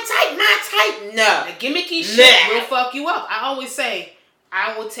that, my type, no. The gimmicky shit will fuck you up. I always say,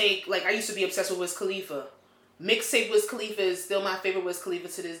 I will take, like, I used to be obsessed with Wiz Khalifa. Mixtape Wiz Khalifa is still my favorite Wiz Khalifa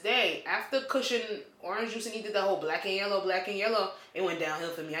to this day. After Cushion Orange Juice and he did the whole black and yellow, it went downhill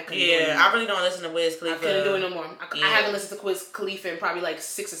for me. I couldn't do it anymore. I really don't listen to Wiz Khalifa. I couldn't do it no more. I haven't listened to Wiz Khalifa in probably like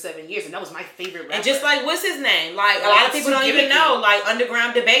 6 or 7 years, and that was my favorite rapper. And just like, what's his name? Like, a lot of people don't even know. Like,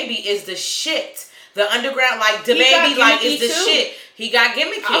 Underground DaBaby is the shit. The Underground, like, DaBaby, like, is the shit. He got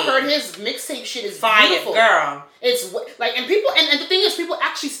gimmicky. I heard his mixtape shit is fire, beautiful. Girl. It's like, and people, and the thing is, people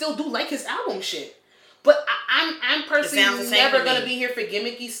actually still do like his album shit. But I'm personally never gonna be here for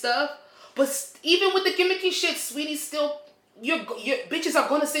gimmicky stuff. But even with the gimmicky shit, Sweetie still, your bitches are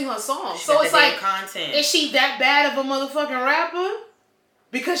gonna sing her song. So it's like, content. Is she that bad of a motherfucking rapper?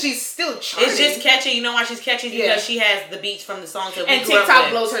 Because she's still charting. It's just catchy. You know why she's catchy? Because she has the beats from the songs that we and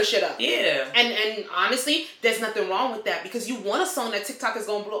TikTok blows her shit up. Yeah. And honestly, there's nothing wrong with that, because you want a song that TikTok is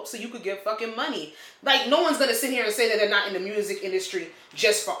gonna blow up so you could get fucking money. Like, no one's gonna sit here and say that they're not in the music industry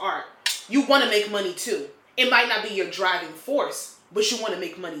just for art. You want to make money too. It might not be your driving force, but you want to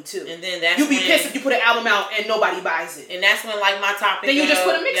make money too. And then that's you be pissed if you put an album out and nobody buys it. And that's when, like, my topic. Then you just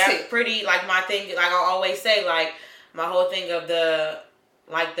put a mixtape. Pretty, like, my thing. Like I always say, like, my whole thing of the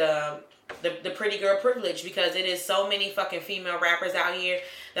pretty girl privilege, because it is so many fucking female rappers out here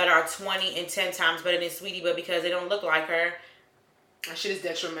that are 20 and 10 times better than Sweetie, but because they don't look like her. That shit is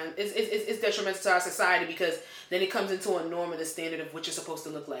detrimental. It's detrimental to our society, because then it comes into a norm and a standard of what you're supposed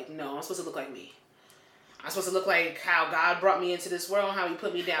to look like. No, I'm supposed to look like me. I'm supposed to look like how God brought me into this world, how He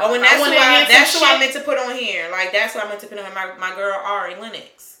put me down. Oh, and that's what I meant to put on here. Like, that's what I meant to put on here. My girl Ari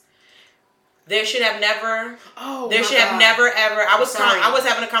Lennox. There should have never. Oh, there should have never ever. I was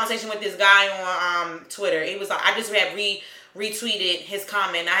having a conversation with this guy on Twitter. It was like, I just had retweeted his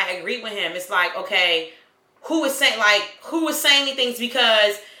comment. I agreed with him. It's like, okay, who is saying these things?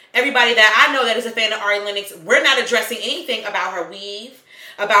 Because everybody that I know that is a fan of Ari Lennox, we're not addressing anything about her weave,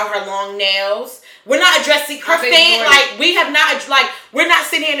 about her long nails. We're not addressing her fan. Like, we have not, like, we're not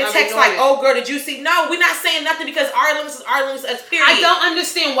sitting here in the text like, oh, girl, did you see? No, we're not saying nothing, because Ari Lennox is Ari Lennox as period. I don't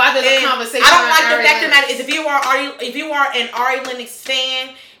understand why there's a conversation. I don't like the fact of the matter is, if you are an Ari Lennox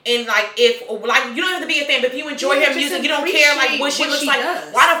fan, and like, if, like, you don't have to be a fan, but if you enjoy her music, you don't care, like, what she looks like,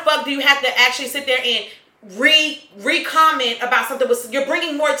 why the fuck do you have to actually sit there and re-comment about something. You're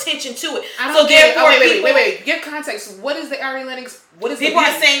bringing more attention to it. So therefore, wait. Give context. What is the Ari Lennox? What is people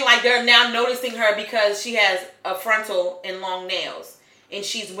are saying like they're now noticing her because she has a frontal and long nails. And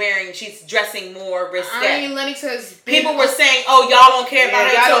she's dressing more respect. Ari Lennox has been... People were saying, oh, y'all don't care about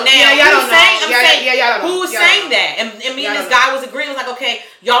her until now. Who's saying that? And me and this guy was agreeing, was like, okay,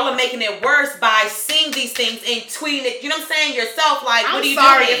 y'all are making it worse by seeing these things and tweeting it. You know what I'm saying? Yourself, like, what are you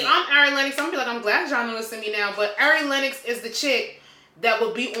doing? If I'm Ari Lennox, I'm going to be like, I'm glad y'all noticing me now. But Ari Lennox is the chick that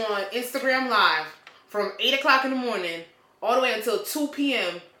will be on Instagram Live from 8 o'clock in the morning all the way until 2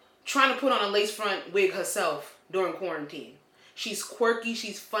 p.m. trying to put on a lace front wig herself during quarantine. She's quirky,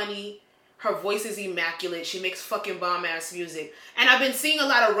 she's funny, her voice is immaculate, she makes fucking bomb-ass music. And I've been seeing a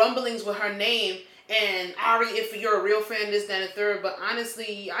lot of rumblings with her name, and Ari, if you're a real fan, this, that, and third, but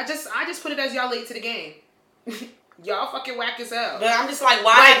honestly, I just put it as y'all late to the game. Y'all fucking whack as hell. But I'm just like,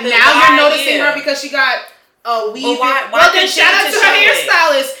 why? Like, now you're noticing her because she got a weave. Well, then shout out to her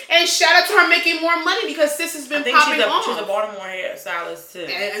hairstylist, and shout out to her making more money because sis has been popping off. She's a Baltimore hairstylist too.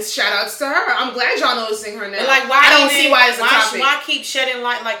 And shout outs to her. I'm glad y'all noticing her now. But like, I don't see why it's a topic. Why keep shedding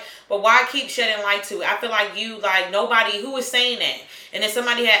light? But why keep shedding light to it? I feel like nobody who was saying that. And then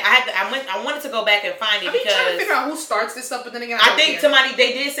somebody I wanted to go back and find it because trying to figure out who starts this stuff, but then again, I think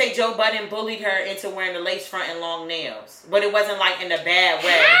they did say Joe Budden bullied her into wearing the lace front and long nails, but it wasn't like in a bad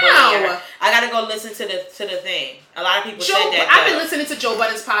way. How? I gotta go listen to the thing. A lot of people said that. I've been listening to Joe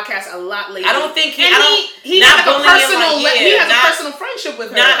Budden's podcast a lot lately. I don't think he has a personal friendship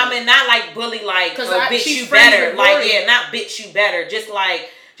with her. Not like bully, like bitch you better, not bitch you better, just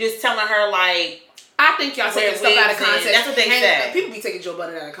telling her like. I think y'all taking stuff out of context. That's what they said. People be taking Joe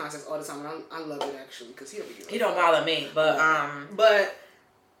Budden out of context all the time. And I love it actually because he don't bother me. But I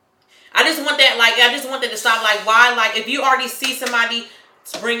just want that. Like I just want that to stop. Like why? Like if you already see somebody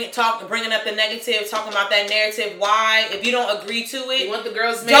bringing up the negative, talking about that narrative. Why? If you don't agree to it, you want the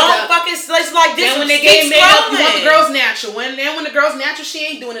girls makeup. Don't fucking let's like this. Then when they get makeup, you want the girls natural. When the girls natural, she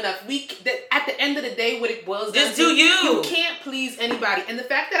ain't doing enough. At the end of the day, what it boils down to, do you. You can't please anybody. And the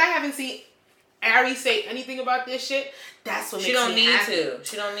fact that I haven't seen Ari say anything about this shit, that's what makes me happy.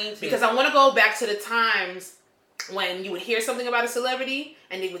 She don't need to. Because I want to go back to the times when you would hear something about a celebrity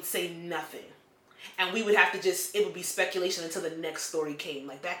and they would say nothing. And we would have to it would be speculation until the next story came.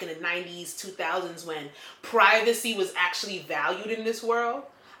 Like back in the 90s, 2000s when privacy was actually valued in this world.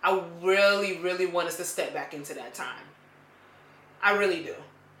 I really, really want us to step back into that time. I really do.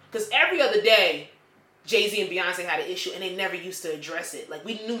 Because every other day, Jay-Z and Beyonce had an issue and they never used to address it. Like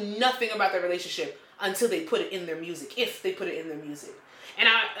we knew nothing about their relationship until they put it in their music, if they put it in their music. And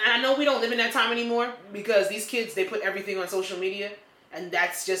I know we don't live in that time anymore because these kids, they put everything on social media and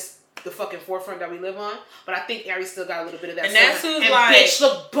that's just the fucking forefront that we live on. But I think Ari still got a little bit of that. And that's who's and like, bitch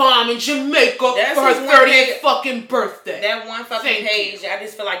look bomb in Jamaica for her 30th fucking birthday. That one fucking page, I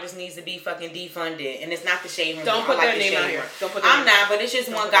just feel like this needs to be fucking defunded. And it's not the shade room. Don't put their name out here. I'm not, but it's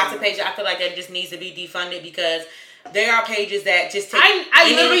just one gossip page. I feel like that just needs to be defunded because there are pages that just take. I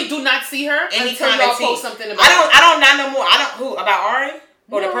literally do not see her until y'all post something about her. I don't not no more. About Ari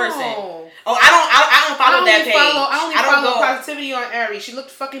or the person? Oh, I don't follow that page. I only follow Positivity on Ari. She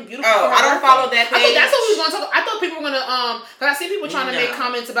looked fucking beautiful. Oh, I don't follow that page. I thought that's what we was going to talk about. I thought people were going to, because I see people trying to make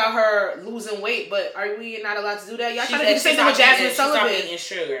comments about her losing weight, but are we not allowed to do that? Y'all trying to do the same thing with Jasmine Sullivan. She's eating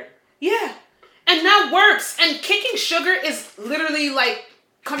sugar. Yeah. And that works. And kicking sugar is literally like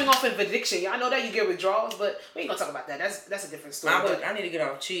coming off of addiction. Y'all know that you get withdrawals, but we ain't gonna talk about that. That's a different story. I need to get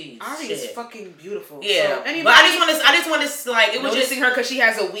off cheese. Ari is fucking beautiful. Yeah. So, but I just want to like it was noticing her because she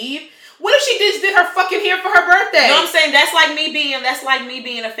has a weave. What if she did her fucking hair for her birthday? You know what I'm saying? That's like me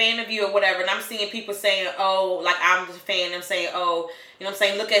being a fan of you or whatever. And I'm seeing people saying, oh, like I'm a fan. I'm saying, oh, you know what I'm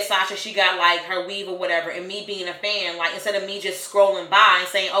saying? Look at Sasha. She got like her weave or whatever. And me being a fan, like instead of me just scrolling by and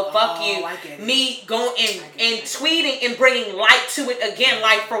saying, oh, fuck you. Me going and tweeting and bringing light to it again.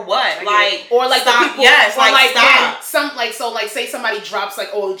 Like for what? Like, or like stop. The people. Yes, or like stop. Say somebody drops like,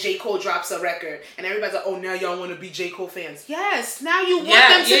 oh, J. Cole drops a record. And everybody's like, oh, now y'all want to be J. Cole fans. Yes. Now you want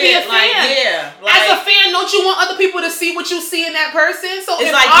them to be a fan. As a fan, don't you want other people to see what you see in that person? So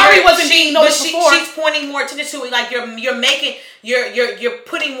if like Ari wasn't being noticed before, she's pointing more attention to it. Like you're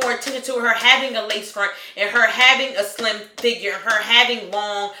putting more attention to her having a lace front and her having a slim figure, her having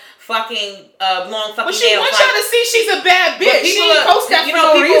long fucking nails. But she wants y'all to see she's a bad bitch. She didn't post that for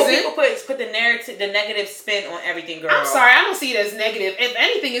no reason. People put the narrative, the negative spin on everything, girl. I'm sorry, I don't see it as negative. If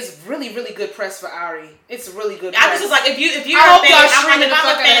anything, it's really, really good press for Ari. It's really good press. I was just like, if you're a fan,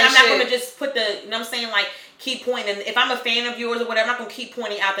 I'm not gonna just put the know what I'm saying? Like, keep pointing. If I'm a fan of yours or whatever, I'm not gonna keep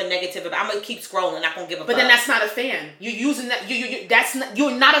pointing out the negative. I'm gonna keep scrolling. Not gonna give a fuck. But then that's not a fan. You're using that.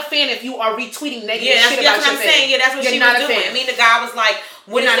 You're not a fan if you are retweeting negative shit about your fan. That's what I'm saying. Yeah, that's what she was doing. I mean, the guy was like,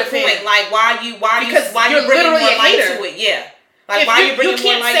 "What is the point? Like, why are you bringing more light to it?" Yeah. Like, why are you bringing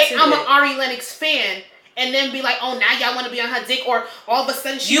more light to it? You can't say I'm an Ari Lennox fan and then be like, oh, now y'all want to be on her dick, or all of a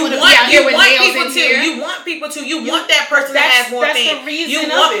sudden she want to be out here with nails in here. You want people to. You want that person to have more fans. That's the reason. You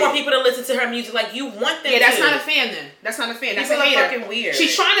want more people to listen to her music. Like, you want them to. Yeah, that's not a fan then. That's not a fan. That's a hater. People are fucking weird.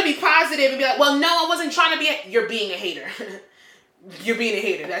 She's trying to be positive and be like, well, no, I wasn't trying to be You're being a hater. You're being a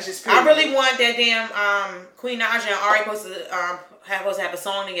hater. That's just I really want that damn Queen Naija and Ari supposed to have a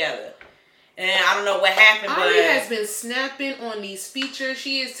song together. And I don't know what happened, but Ari has been snapping on these features.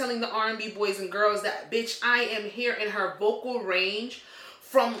 She is telling the R&B boys and girls that, bitch, I am here in her vocal range.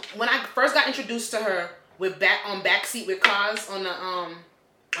 From when I first got introduced to her with Backseat with Cos on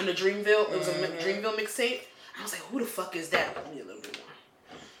the Dreamville. It was a Dreamville mixtape. I was like, who the fuck is that? Let me a little bit more.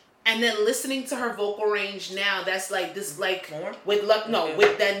 And then listening to her vocal range now, that's like this, like more? With luck. No,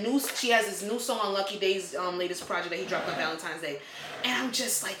 with that new. She has this new song on Lucky Day's latest project that he dropped on Valentine's Day, and I'm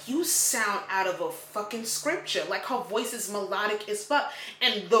just like, you sound out of a fucking scripture. Like, her voice is melodic as fuck,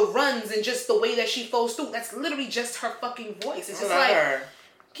 and the runs and just the way that she flows through. That's literally just her fucking voice. It's just like,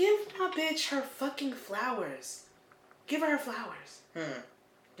 give my bitch her fucking flowers. Give her flowers.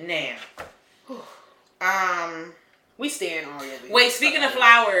 Now, we stand already. Wait, speaking of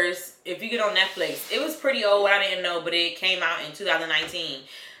flowers, if you get on Netflix, it was pretty old. I didn't know, but it came out in 2019.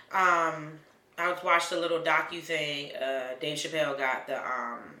 I watched a little docu thing. Dave Chappelle got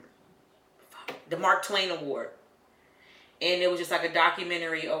the Mark Twain Award, and it was just like a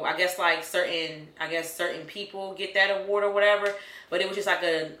documentary. Oh, I guess certain people get that award or whatever. But it was just like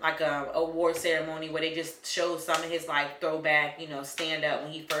a award ceremony where they just showed some of his like throwback, stand up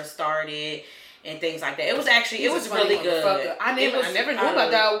when he first started. And things like that. It was really good. I never knew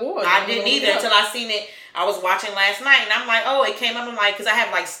about that award. I didn't either until I seen it. I was watching last night and I'm like, oh, it came up. I'm like, because I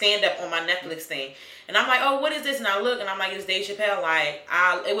have like stand up on my Netflix thing. And I'm like, oh, what is this? And I look and I'm like, it's Dave Chappelle. Like,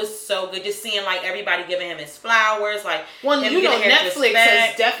 it was so good just seeing like everybody giving him his flowers. Like, Netflix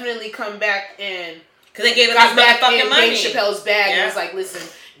has definitely come back and because they gave him his motherfucking money. Dave Chappelle's bag and was like, listen,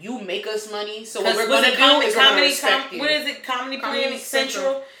 you make us money, so what we're gonna do is we're gonna respect you. What is it? Comedy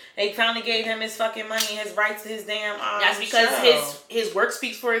Central. They finally gave him his fucking money, his rights to his damn That's because his work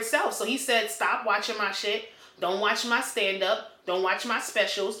speaks for itself. So he said, stop watching my shit. Don't watch my stand-up. Don't watch my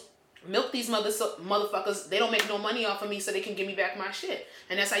specials. Milk these motherfuckers. They don't make no money off of me so they can give me back my shit.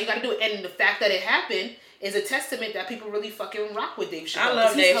 And that's how you got to do it. And the fact that it happened is a testament that people really fucking rock with Dave Chappelle. I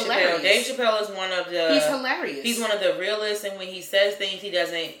love Dave Chappelle. Dave Chappelle is one of the... He's hilarious. He's one of the realest, and when he says things, he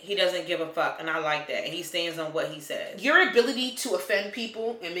doesn't give a fuck, and I like that. And he stands on what he says. Your ability to offend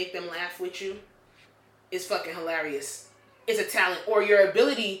people and make them laugh with you is fucking hilarious. It's a talent. Or your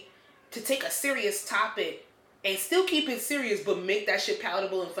ability to take a serious topic and still keep it serious, but make that shit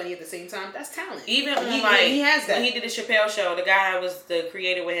palatable and funny at the same time. That's talent. Even when he has that. When he did the Chappelle show, the guy who was the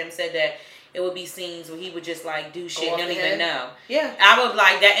creator with him said that it would be scenes where he would just like do shit you don't even know. Yeah. I would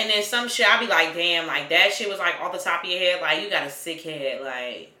like that, and then some shit I'd be like, damn, like that shit was like off the top of your head, like you got a sick head,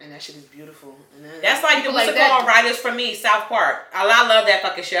 like. And that shit is beautiful. And that's like the what's it called? Writers for Me, South Park. I love that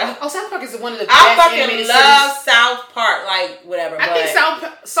fucking show. Oh, South Park is one of the best animated series. I fucking love South Park, like whatever. I think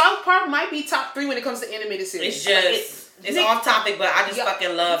South Park might be top 3 when it comes to animated series. It's just. It's off topic, but I just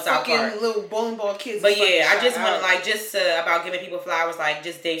fucking love South Park. Fucking little bowling ball kids. But yeah, I just want to like about giving people flowers, like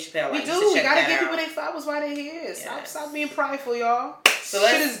just Dave Chappelle. Like, we gotta give people their flowers while they're here. Yes. Stop being prideful, y'all. So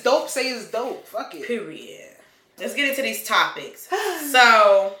shit is dope. Say it's dope. Fuck it. Period. Let's get into these topics.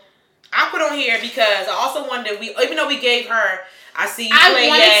 So I put on here because I also wanted even though we gave her. I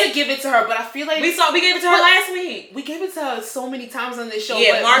wanted to give it to her, but I feel like we gave it to her last week. We gave it to her so many times on this show.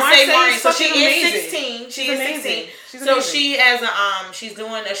 Yeah, Marseille Martin. So she is 16. She is 16. So she has she's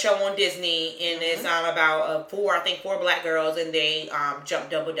doing a show on Disney, and it's about four black girls, and they jump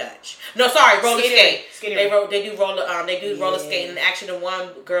double dutch. No, sorry, roller skate. They do roller skate, and actually the one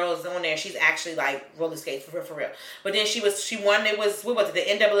girl is on there. She's actually like roller skates for real. But then she won. It was what was it?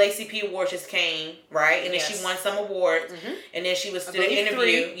 The NAACP award just came right, and then she won some awards, and then she was doing an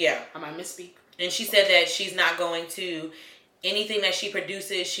interview. 3. Yeah, I might misspeak. And she said that she's not going to anything that she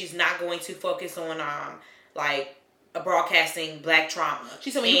produces. She's not going to focus on like broadcasting black trauma. She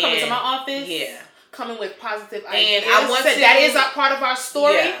said when you come into my office, coming with positive ideas. And I want to, that is a part of our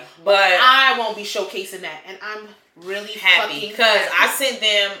story. Yeah, but I won't be shocasing that, and I'm really happy because I sent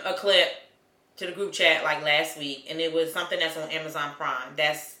them a clip to the group chat like last week, and it was something that's on Amazon Prime.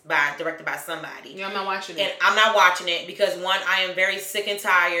 That's directed by somebody. Yeah, I'm not watching it. And I'm not watching it because one, I am very sick and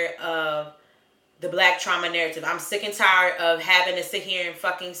tired of the black trauma narrative. I'm sick and tired of having to sit here and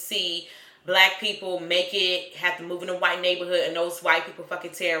fucking see black people have to move in a white neighborhood and those white people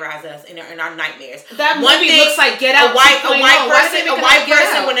fucking terrorize us in our nightmares. That movie looks like Get Out. A white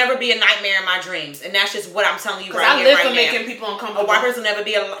person will never be a nightmare in my dreams, and that's just what I'm telling you right here, right now. Because I live for making people uncomfortable. A white person will never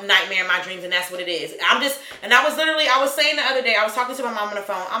be a nightmare in my dreams, and that's what it is. I was saying the other day, I was talking to my mom on the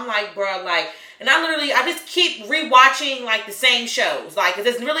phone. I'm like, bro, like, and I just keep rewatching like the same shows, like, cause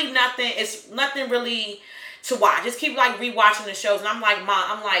it's really nothing. It's nothing really to watch. I just keep like rewatching the shows, and I'm like,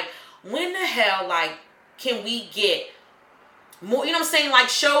 Mom, when the hell, like, can we get more, you know what I'm saying, like,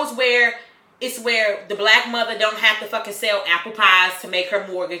 shows where the black mother don't have to fucking sell apple pies to make her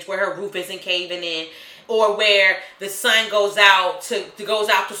mortgage, where her roof isn't caving in, or where the son goes out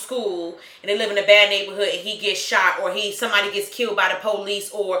to school and they live in a bad neighborhood and he gets shot, or somebody gets killed by the police,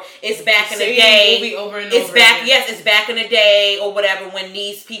 or it's back in the day. It's back in the day or whatever, when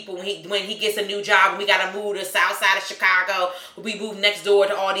these people, when he gets a new job and we gotta move to the south side of Chicago, we move next door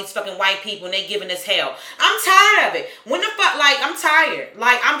to all these fucking white people and they giving us hell. I'm tired of it. When the fuck, like, I'm tired.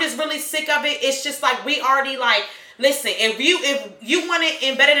 Like, I'm just really sick of it. It's just like, we already, like, listen, if you want it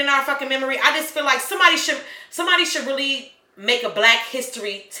embedded in our fucking memory, I just feel like somebody should really make a Black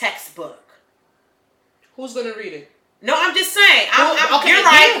history textbook. Who's gonna read it? No, I'm just saying. You're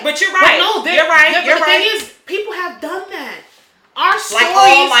right, but you're right. But no, you're right. Yeah, the thing is, people have done that. Our stories,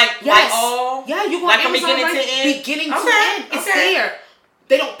 you want from beginning to end. Beginning to end, it's there.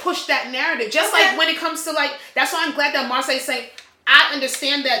 They don't push that narrative. Just like when it comes to, like, that's why I'm glad that Marseille is saying, I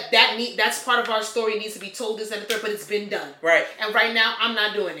understand that's part of our story, needs to be told this and the third, but it's been done. Right. And right now, I'm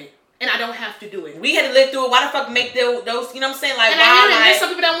not doing it. And I don't have to do it. We had to live through it. Why the fuck make those, you know what I'm saying? Like, and why? There's some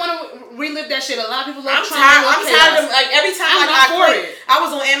people that want to relive that shit. A lot of people love I'm tired of, like, every time I was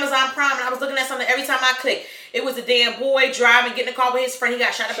on Amazon Prime and I was looking at something, every time I clicked, it was a damn boy driving, getting a call with his friend. He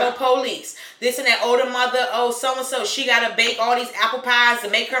got shot up by the police. This and that. Older mother, so-and-so. She got to bake all these apple pies to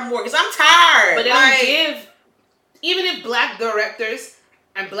make her mortgage. I'm tired. But they don't give... Even if Black directors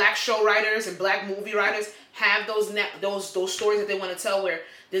and Black show writers and Black movie writers have those stories that they want to tell, where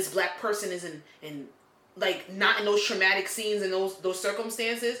this Black person is in like, not in those traumatic scenes and those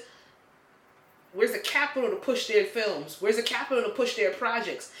circumstances, where's the capital to push their films? Where's the capital to push their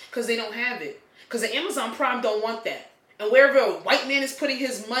projects? Because they don't have it. Because the Amazon Prime don't want that. And wherever a white man is putting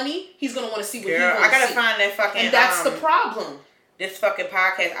his money, he's going to want to see what he wants to see. I got to find that fucking... And that's the problem. This fucking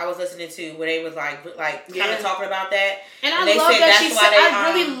podcast I was listening to, where they was like kind of talking about that, and I love that she said.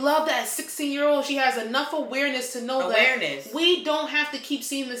 I really love that 16-year-old. She has enough awareness to know that we don't have to keep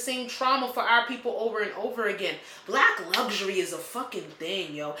seeing the same trauma for our people over and over again. Black luxury is a fucking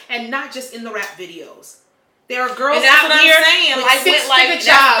thing, yo, and not just in the rap videos. There are girls out here with six-figure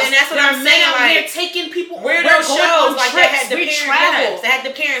jobs. And that's what I'm saying. Out here taking people. Where those shows like they had the parents. They had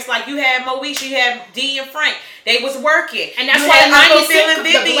the parents, like you had Moesha, you had Dee and Frank. They was working. And that's why the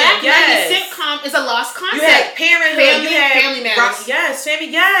Black 90s sitcom is a lost concept. You had Parenthood. Family Matters. Yes, Sammy,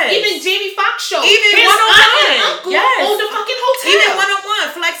 yes. Even Jamie Foxx show. Even his aunt and uncle owned a fucking hotel. Even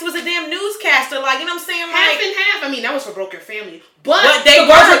 101. Flex was a damn newscaster. Like, you know what I'm saying? Half and half. I mean, that was for Broken Family. But the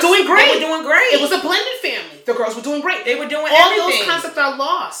girls were doing great. They were doing great. It was a blended family. The girls were doing great. They were doing all everything. Those concepts are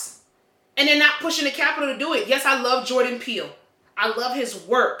lost. And they're not pushing the capital to do it. Yes, I love Jordan Peele. I love his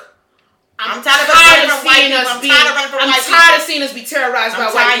work. I'm tired of seeing us be terrorized by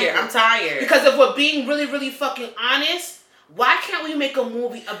white people. I'm tired. Because if we're being really, really fucking honest, why can't we make a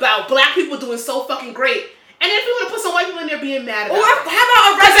movie about Black people doing so fucking great? And if we want to put some white people in there being mad about it. How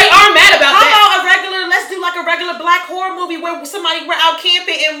about a regular... Because they are mad about that. How about a regular... Let's do like a regular Black horror movie where somebody were out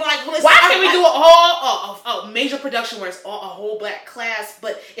camping and like... Why can't we do a major production where it's a whole Black class,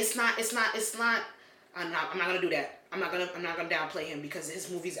 but it's not... I'm not gonna do that. I'm not gonna downplay him, because his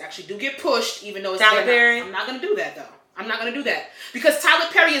movies actually do get pushed, even though it's Tyler Perry. I'm not gonna do that though. I'm not gonna do that, because Tyler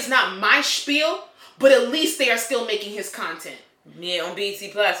Perry is not my spiel, but at least they are still making his content. Yeah, on BET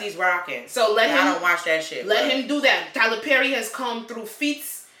Plus, he's rocking. So I don't watch that shit. Let him do that. Tyler Perry has come through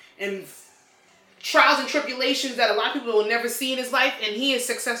feats and trials and tribulations that a lot of people will never see in his life, and he is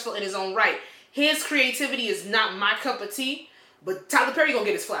successful in his own right. His creativity is not my cup of tea, but Tyler Perry gonna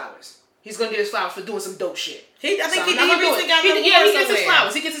get his flowers. He's gonna get his flowers for doing some dope shit. He gets his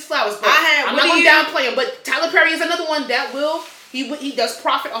flowers. But I'm not gonna downplay him. But Tyler Perry is another one that he does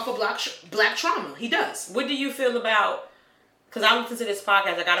profit off of black trauma. He does. What do you feel about? Because I listened to this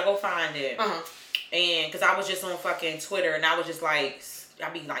podcast. I gotta go find it. And because I was just on fucking Twitter and I was just like, I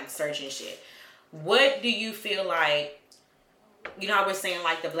be like searching shit. What do you feel like? You know how we're saying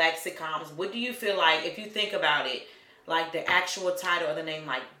like the Black sitcoms. What do you feel like, if you think about it? Like the actual title of the name,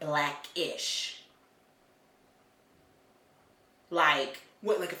 like Black-ish. Like,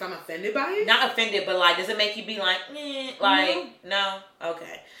 What, like if I'm offended by it? Not offended, but like, does it make you be like, no?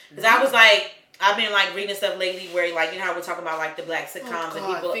 Okay. Because I was like, I've been like reading stuff lately where like, you know how we're talking about like the black sitcoms and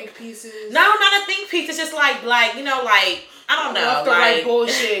people. Think pieces. No, not a think piece. It's just like, you know, like, I don't know. Left to right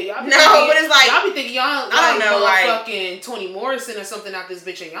bullshit. Y'all no, thinking, but it's like, y'all be thinking y'all like, I don't know, like fucking Toni Morrison or something out this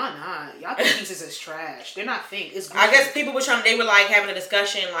bitch, and y'all not. Y'all think pieces is trash. They're not think. It's I guess people were they were like having a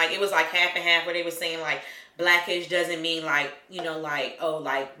discussion, like it was like half and half where they were saying like blackish doesn't mean like, you know, like, oh,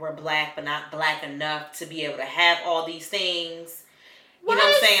 like we're black but not black enough to be able to have all these things. You know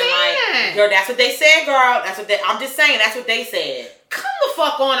what I'm saying? Like, girl, that's what they said, girl. I'm just saying, that's what they said. Come the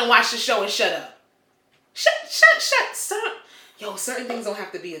fuck on and watch the show and shut up. Shut. Certain things don't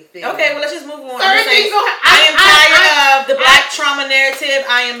have to be a thing. Okay, well, let's just move on. Certain things don't have... I am tired of the black trauma narrative.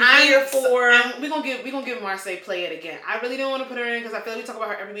 I'm here for... We're gonna give Marseille play it again. I really don't want to put her in because I feel like we talk about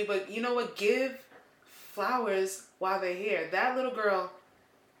her every week, but you know what? Give flowers while they're here. That little girl...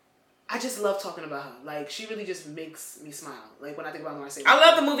 I just love talking about her. Like, she really just makes me smile. Like, when I think about Marseille. I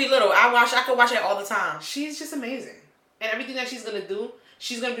love the movie Little. I could watch it all the time. She's just amazing. And everything that she's going to do,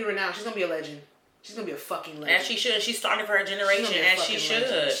 she's going to be renowned. She's going to be a legend. She's going to be a fucking legend. As she should. She's starting for her generation, as she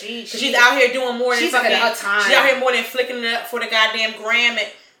should. She's out here doing more than she's ahead of her time. She's out here more than flicking it up for the goddamn Grammy.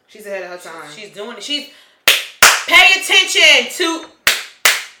 She's ahead of her time. She's doing it. She's... Pay attention to...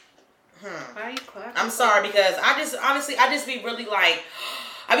 Why are you clapping? I'm sorry, because I just be really like...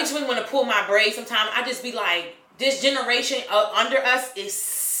 I be just want to pull my braids sometimes. I just be like, this generation under us is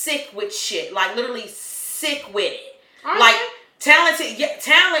sick with shit. Like, literally sick with it. Like, talented,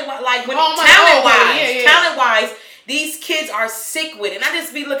 like, talent-wise, these kids are sick with it. And I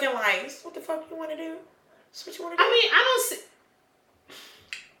just be looking like, this is what the fuck you want to do? This is what you want to do? I mean, I don't see...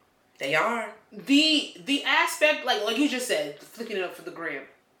 They are. The aspect, like you just said, flicking it up for the gram.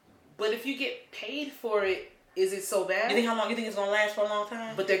 But if you get paid for it, is it so bad? You think it's gonna last for a long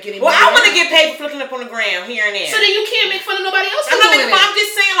time? But they're getting. Well, I want to get paid for flicking up on the gram here and there. So then you can't make fun of nobody else. I'm not making fun. I'm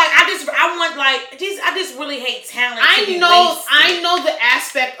just saying, like, I just really hate talent. I know the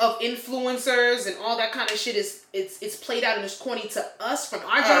aspect of influencers and all that kind of shit is it's played out and it's corny to us from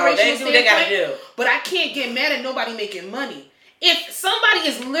our generation. They do what they gotta do. But I can't get mad at nobody making money. If somebody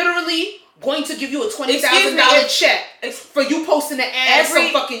is literally going to give you a $20,000 check for you posting an ad for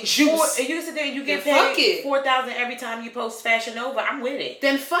some fucking juice. And you sit there and you get paid $4,000 every time you post Fashion Nova. I'm with it.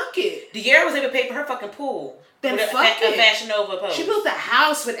 Then fuck it. De'Ara was able to pay for her fucking pool. Then fuck it. A Fashion Nova post. She built a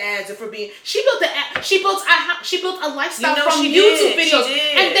house with ads and for being. She built a lifestyle from YouTube videos,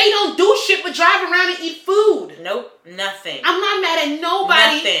 and they don't do shit but drive around and eat food. Nope, nothing. I'm not mad at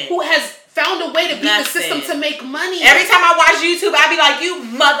nobody who has found a way to beat the system to make money. Every time I watch YouTube, I be like, you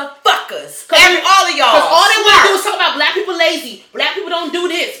motherfuckers. All of y'all. Because all they want to do is talk about black people lazy. Black people don't do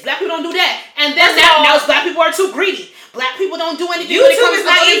this. Black people don't do that. And then now black people are too greedy. Black people don't do anything. YouTube is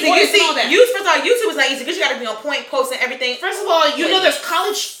not easy. YouTube is not easy because you got to be on point, posting everything. First of all, you know there's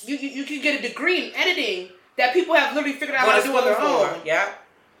college. You can get a degree in editing that people have literally figured out how to do on their own. Yeah.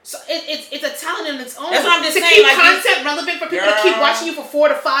 So it's a talent in its own. That's what I'm just saying. To keep content relevant for people to keep watching you for 4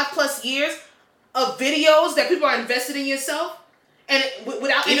 to 5+ years of videos that people are invested in yourself, and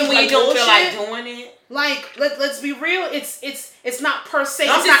without even when you don't feel like doing it. Like let's be real. It's not per se.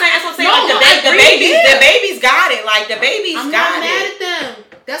 No, I'm just saying. That's what I'm saying. No, like the babies got it. Like the babies got it. I'm not mad at them.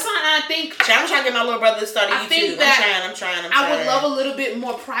 That's why I think. I'm trying to get my little brother to start a YouTube. I'm trying. I would love a little bit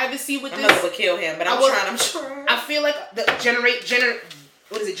more privacy with this. My mother would kill him, but I'm trying. I feel like the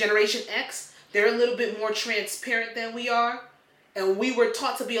Generation X? They're a little bit more transparent than we are. And we were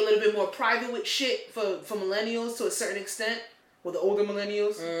taught to be a little bit more private with shit for millennials to a certain extent. Well, the older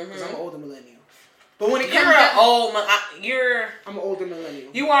millennials. Because I'm an older millennial. But when it comes I'm an older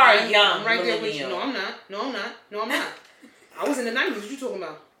millennial. You are a young I'm right there with you. No, I'm not. I was in the 90s. What you talking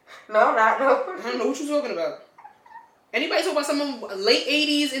about? No, I'm not. No. I don't know what you talking about. Anybody talk about some late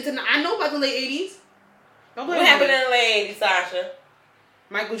 80s into... I know about the late 80s. Don't blame me. What happened in the late 80s, Sasha?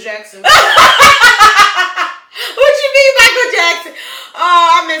 Michael Jackson. What you mean, Michael Jackson? Oh,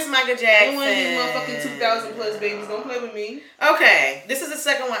 I miss Michael Jackson. One of these motherfucking 2,000+ babies. Don't play with me. Okay, this is the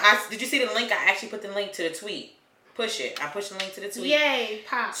second one. Did you see the link? I actually put the link to the tweet. Push it. I pushed the link to the tweet. Yay,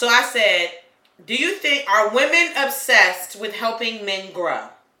 pop. So I said, do you think, are women obsessed with helping men grow?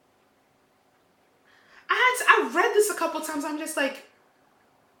 I read this a couple times. I'm just like,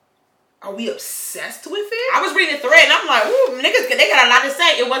 are we obsessed with it? I was reading the thread and I'm like, ooh, niggas, they got a lot to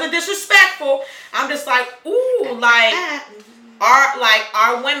say. It wasn't disrespectful. I'm just like, ooh,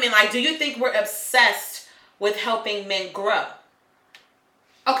 are women, like, do you think we're obsessed with helping men grow?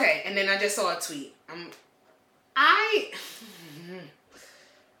 Okay, and then I just saw a tweet. I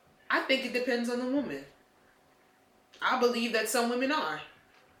think it depends on the woman. I believe that some women are.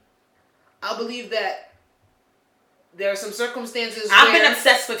 I believe that there are some circumstances I've been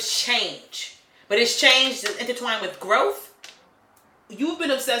obsessed with change. But is change intertwined with growth? You've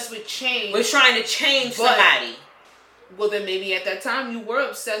been obsessed with change. We're trying to change somebody. Well, then maybe at that time you were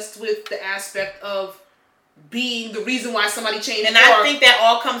obsessed with the aspect of being the reason why somebody changed. And I think that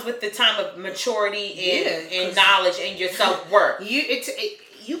all comes with the time of maturity and knowledge and your self-worth.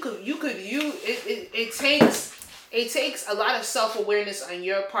 It takes a lot of self-awareness on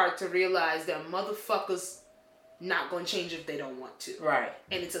your part to realize that motherfuckers not going to change if they don't want to. Right.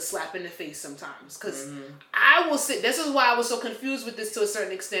 And it's a slap in the face sometimes. Because I will sit... This is why I was so confused with this to a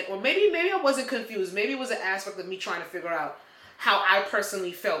certain extent. Or maybe I wasn't confused. Maybe it was an aspect of me trying to figure out how I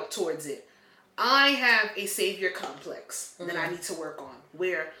personally felt towards it. I have a savior complex that I need to work on.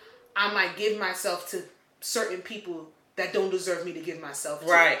 Where I might give myself to certain people that don't deserve me to give myself to.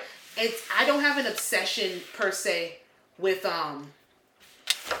 Right. I don't have an obsession per se with...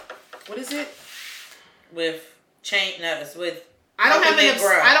 What is it? With... change. No, it's with. I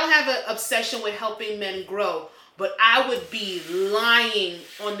don't have an obsession with helping men grow, but I would be lying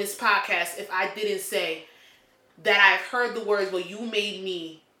on this podcast if I didn't say that I've heard the words, "Well, you make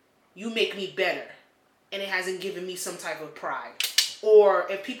me better," and it hasn't given me some type of pride. Or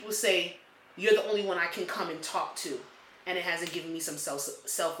if people say you're the only one I can come and talk to, and it hasn't given me some some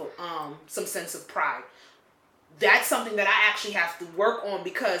sense of pride. That's something that I actually have to work on,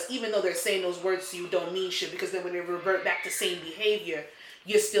 because even though they're saying those words to you don't mean shit, because then when they revert back to same behavior,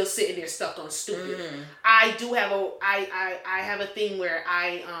 you're still sitting there stuck on stupid. I do have I have a thing where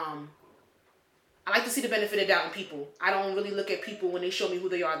I like to see the benefit of doubt in people. I don't really look at people when they show me who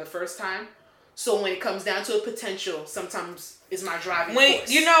they are the first time. So when it comes down to a potential, sometimes is my driving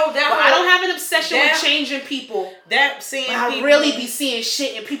force. You know that. But I don't have an obsession with changing people. I really be seeing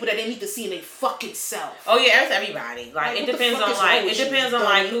shit in people that they need to see in their fucking self. Oh yeah, that's everybody. Like it depends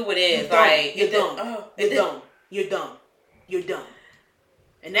on who it is. You're dumb. You're dumb.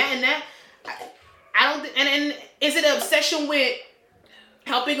 And I don't. And is it an obsession with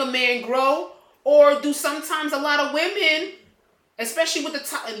helping a man grow, or do sometimes a lot of women? Especially with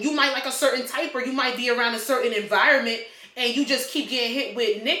you might like a certain type, or you might be around a certain environment, and you just keep getting hit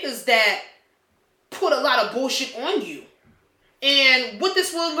with niggas that put a lot of bullshit on you. And what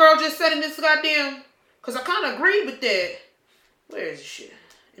this one girl just said in this goddamn, because I kind of agree with that. Where is this shit?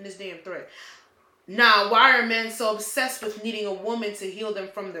 In this damn thread. Now, why are men so obsessed with needing a woman to heal them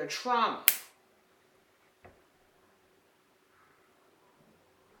from their trauma?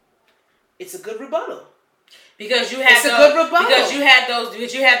 It's a good rebuttal. Because you had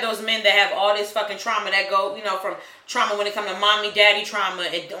those men that have all this fucking trauma that go, from trauma when it comes to mommy, daddy trauma,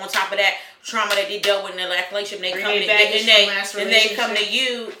 and on top of that, trauma that they dealt with in their last relationship, and they come to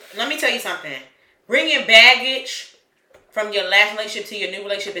you. Let me tell you something. Bringing baggage from your last relationship to your new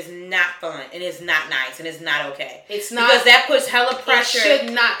relationship is not fun, and it's not nice, and it's not okay. It's not, because that puts hella pressure. It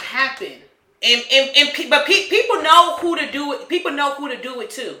should not happen. But people know who to do it. People know who to do it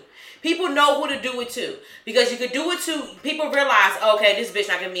to. People know who to do it to. Because you could do it to, people realize, okay, this bitch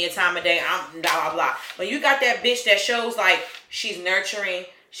not giving me a time of day, I'm blah, blah, blah. But you got that bitch that shows like she's nurturing,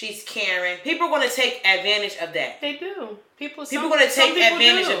 she's caring. People are going to take advantage of that. They do. People are going to take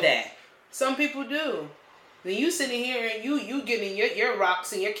advantage of that. Some people do. Then you sitting here and you getting your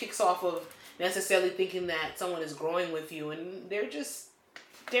rocks and your kicks off of necessarily thinking that someone is growing with you. And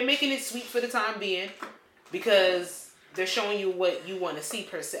they're making it sweet for the time being, because they're showing you what you want to see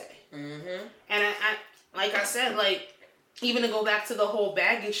per se. Mm-hmm. And I like I said, like, even to go back to the whole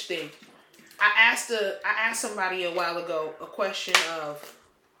baggage thing, I asked somebody a while ago a question of,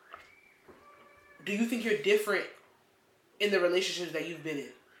 do you think you're different in the relationships that you've been in?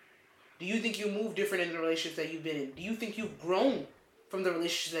 Do you think you move different in the relationships that you've been in? Do you think you've grown from the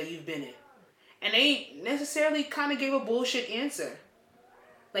relationships that you've been in? And they necessarily kind of gave a bullshit answer.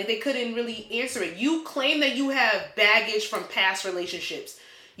 Like, they couldn't really answer it. You claim that you have baggage from past relationships.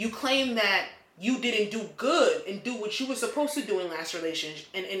 You claim that you didn't do good and do what you were supposed to do in last relationship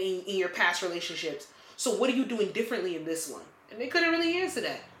and in your past relationships. So what are you doing differently in this one? And they couldn't really answer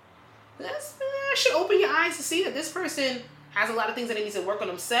that. That should open your eyes to see that this person has a lot of things that they need to work on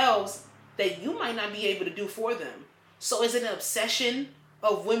themselves that you might not be able to do for them. So is it an obsession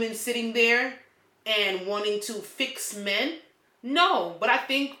of women sitting there and wanting to fix men? No, but I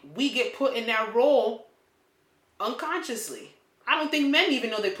think we get put in that role unconsciously. I don't think men even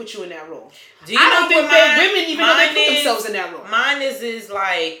know they put you in that role. I don't think that women even know they put themselves in that role. Mine is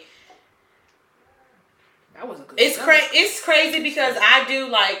like, that wasn't good. It's crazy because I do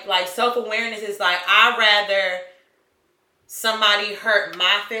like self-awareness is like, I rather somebody hurt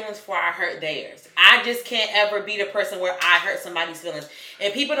my feelings before I hurt theirs. I just can't ever be the person where I hurt somebody's feelings.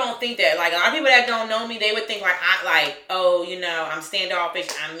 And people don't think that. Like, a lot of people that don't know me, they would think, like, I'm standoffish,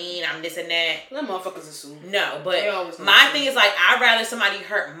 I'm mean, I'm this and that. Let motherfuckers assume. No, but my thing is, like, I'd rather somebody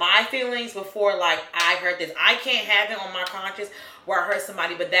hurt my feelings before, like, I hurt this. I can't have it on my conscience where I hurt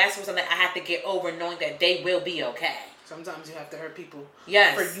somebody, but that's something I have to get over, knowing that they will be okay. Sometimes you have to hurt people for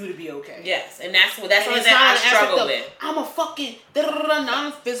you to be okay. Yes, and that's something that I struggle with. I'm a fucking not on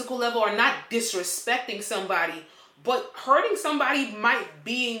a physical level or not disrespecting somebody, but hurting somebody might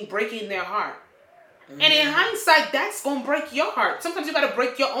be breaking their heart. Mm-hmm. And in hindsight, that's gonna break your heart. Sometimes you gotta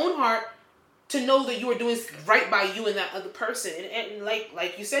break your own heart to know that you are doing right by you and that other person. And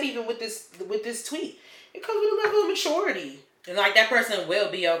like you said, even with this tweet, it comes with a level of maturity. And like that person will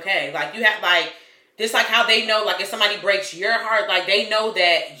be okay. Like you have just like how they know, like if somebody breaks your heart, like they know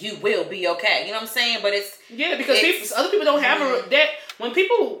that you will be okay. You know what I'm saying? But because other people don't have that. When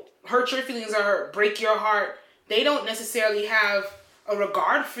people hurt your feelings or break your heart, they don't necessarily have a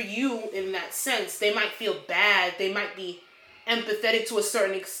regard for you in that sense. They might feel bad. They might be empathetic to a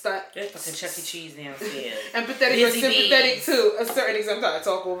certain extent. There's fucking Chuck E. Cheese downstairs. Empathetic or sympathetic to a certain extent. I'm trying to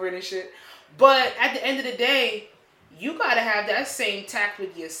talk over it and shit. But at the end of the day, you gotta have that same tact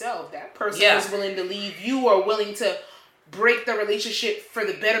with yourself. That person is willing to leave you or willing to break the relationship for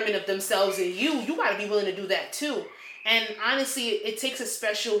the betterment of themselves and you. You gotta be willing to do that too. And honestly, it takes a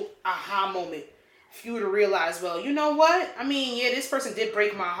special aha moment for you to realize, well, you know what? I mean, yeah, this person did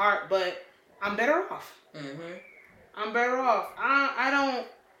break my heart, but I'm better off. Mm-hmm. I'm better off. As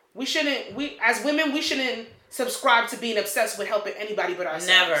women, we shouldn't subscribe to being obsessed with helping anybody but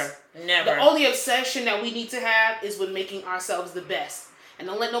ourselves. Never. The only obsession that we need to have is with making ourselves the best. And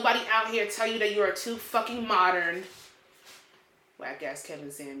don't let nobody out here tell you that you are too fucking modern. Whack ass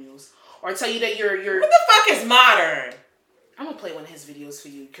Kevin Samuels. Or tell you that you're... What the fuck is modern? I'm gonna play one of his videos for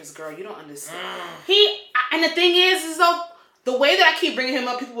you, because girl, you don't understand. And the thing is though, the way that I keep bringing him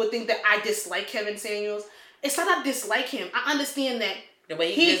up, people would think that I dislike Kevin Samuels. It's not that I dislike him. I understand that the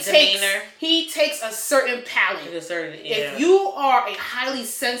way he takes a certain palette. If you are a highly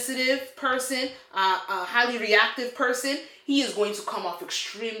sensitive person, a highly reactive person, he is going to come off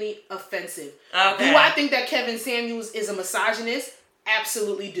extremely offensive. Okay. Do I think that Kevin Samuels is a misogynist?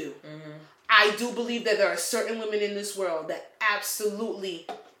 Absolutely do. Mm-hmm. I do believe that there are certain women in this world that absolutely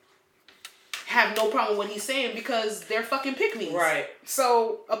have no problem with what he's saying because they're fucking pick-me's. Right.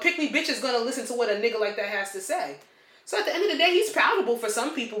 So a pick-me bitch is going to listen to what a nigga like that has to say. So at the end of the day, he's palatable for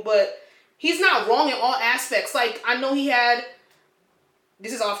some people, but he's not wrong in all aspects. Like, I know he had...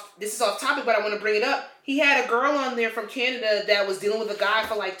 This is off topic, but I want to bring it up. He had a girl on there from Canada that was dealing with a guy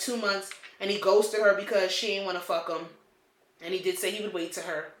for like 2 months, and he ghosted her because she didn't want to fuck him. And he did say he would wait to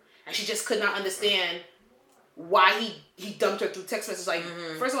her. And she just could not understand why he dumped her through text messages. Like,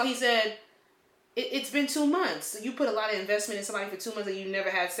 First of all, he said, it's been 2 months. You put a lot of investment in somebody for 2 months that you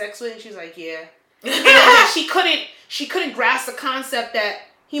never had sex with? And she was like, yeah. And she couldn't grasp the concept that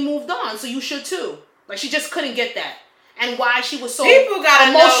he moved on, so you should too. Like, she just couldn't get that. And why she was so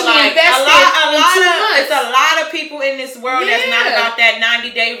emotionally invested in 2 months. It's a lot of people in this world that's not about that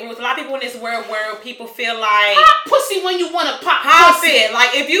 90-day rule. A lot of people in this world where people feel like... Pop pussy when you want to pop pussy. It.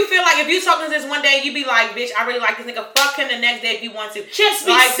 Like, if you feel like... If you talking to this one day, you be like, bitch, I really like this nigga. Fuck him the next day if you want to. Just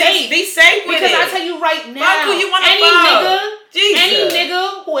be safe. Be safe with it. Because I tell you right now, fuck who you want to fuck. Any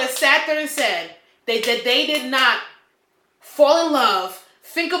nigga who has sat there and said that they did not fall in love,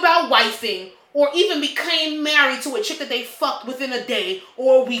 think about wifing, or even became married to a chick that they fucked within a day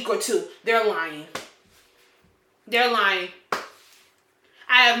or a week or two, they're lying. They're lying.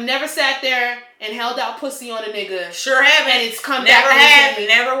 I have never sat there and held out pussy on a nigga. Sure haven't. And it's come never back.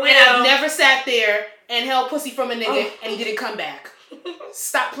 Never have. Never will. And I've never sat there and held pussy from a nigga and he didn't come back.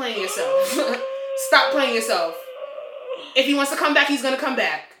 Stop playing yourself. Stop playing yourself. If he wants to come back, he's gonna come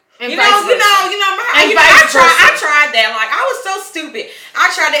back. And I tried that. Like, I was so stupid. I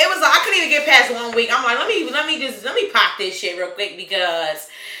tried that. It was like, I couldn't even get past 1 week. I'm like, let me pop this shit real quick because,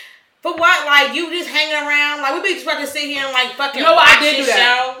 for what? Like, you just hanging around? Like, we be just about to sit here and like fucking I did do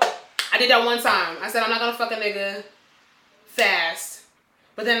that. I did that one time. I said, I'm not gonna fuck a nigga fast.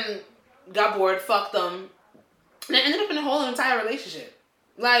 But then got bored, fucked them. And I ended up in a whole entire relationship.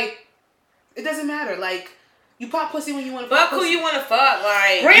 Like, it doesn't matter. Like, you pop pussy when you want to fuck. Fuck who you want to fuck.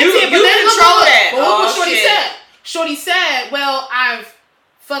 Like, granted, you control that. But look what Shorty said. Shorty said, well, I've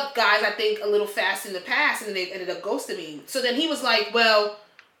fucked guys, I think, a little fast in the past, and they ended up ghosting me. So then he was like, well,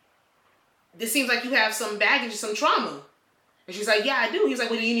 this seems like you have some baggage, some trauma. And she's like, yeah, I do. He was like,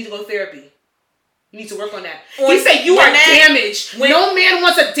 well, you need to go to therapy. You need to work on that. He said you are damaged. No man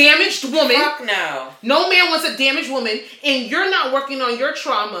wants a damaged woman. Fuck no. No man wants a damaged woman, and you're not working on your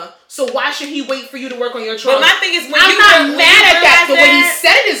trauma. So why should he wait for you to work on your trauma? But my thing is, I'm not mad at that. The way he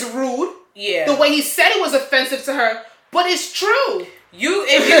said it is rude. Yeah. The way he said it was offensive to her, but it's true.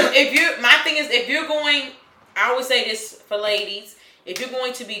 My thing is, if you're going, I always say this for ladies. If you're going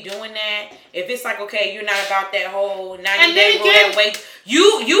to be doing that, if it's like, okay, you're not about that whole 90-day rule that weight,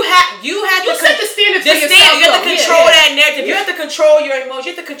 you have to set the standard for yourself. You have to control that narrative. You have to control your emotions.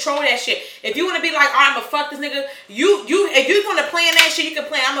 You have to control that shit. If you want to be like, I'm gonna fuck this nigga, if you're gonna plan that shit, you can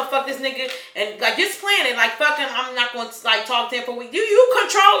plan, I'm gonna fuck this nigga, and like just plan it. Like fuck him, I'm not gonna like talk to him for a week. You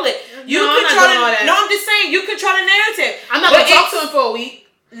control it. I'm just saying, you control the narrative. I'm not gonna talk to him for a week.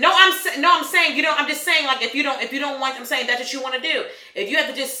 I'm saying you don't. I'm just saying like if you don't want. I'm saying that's what you want to do. If you have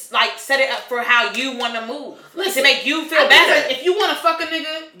to just like set it up for how you want to move, to make you feel better. Like, if you want to fuck a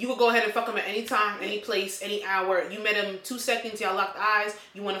nigga, you would go ahead and fuck him at any time, any place, any hour. You met him 2 seconds, y'all locked eyes.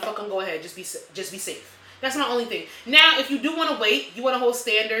 You want to fuck him, go ahead. Just be safe. That's my only thing. Now, if you do want to wait, you want to hold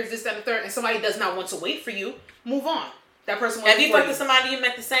standards, this, that, and the third, and somebody does not want to wait for you, move on. That person. Have you fucked with somebody you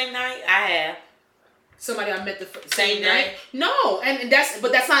met the same night? I have. Somebody I met the same night. No, and that's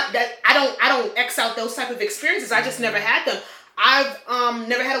not that. I don't X out those type of experiences. I just never had them. I've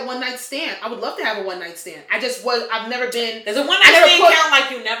never had a one night stand. I would love to have a one night stand. I've never been. Does a one night stand count like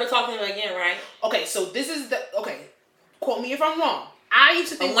you never talk to them again, right? Okay, so this is quote me if I'm wrong. I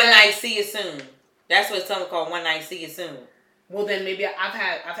used to think a one night see you soon. That's what someone called one night see you soon. Well, then maybe I've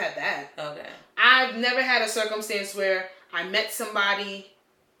had that. Okay. I've never had a circumstance where I met somebody,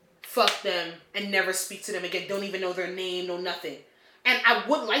 fuck them, and never speak to them again. Don't even know their name, no nothing. And I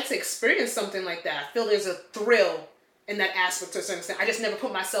would like to experience something like that. I feel there's a thrill in that aspect to a certain extent. I just never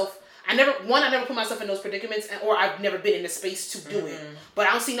put myself. I never put myself in those predicaments, or I've never been in the space to do it. But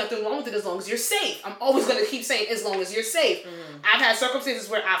I don't see nothing wrong with it as long as you're safe. I'm always gonna keep saying as long as you're safe. I've had circumstances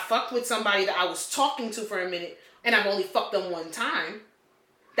where I fucked with somebody that I was talking to for a minute, and I've only fucked them one time.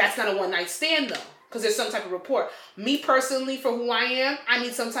 That's not a one night stand though. Because there's some type of rapport. Me personally, for who I am, I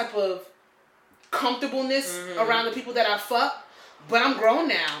need some type of comfortableness around the people that I fuck. But I'm grown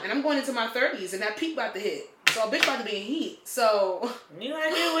now, and I'm going into my 30s, and that peak about to hit. So a bitch about to be in heat. So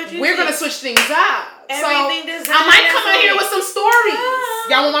we're going to switch things up. Everything so I might come out here with some stories.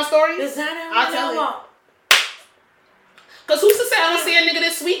 Y'all want my story? I'll tell it. Because who's to say I don't see a nigga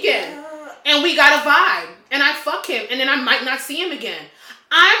this weekend? And we got a vibe. And I fuck him, and then I might not see him again.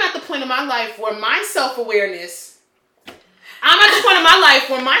 I'm at the point in my life where my self-awareness,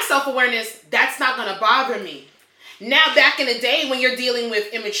 that's not going to bother me. Now, back in the day when you're dealing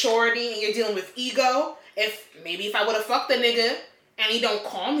with immaturity and you're dealing with ego, if I would have fucked the nigga and he don't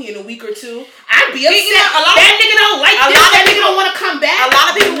call me in a week or two, I'd be upset. That nigga don't like this. That nigga don't want to come back. A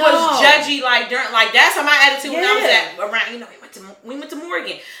lot of people was judgy, like that's how my attitude when I was at around, we went to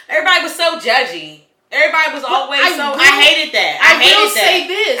Morgan. Everybody was so judgy. Everybody was always I hated that. I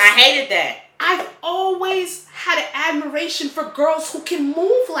hated that. I've always had an admiration for girls who can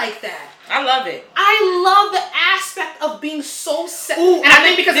move like that. I love it. I love the aspect of being so and I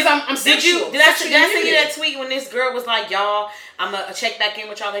think because I'm sexual. Did I send you that tweet when this girl was like, y'all, I'm going to check back in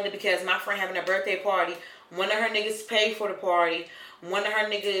with y'all later because my friend having a birthday party. One of her niggas paid for the party. One of her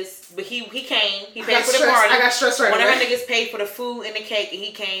niggas, but he came. He paid for the party. I got stressed right away. One of her niggas paid for the food and the cake, and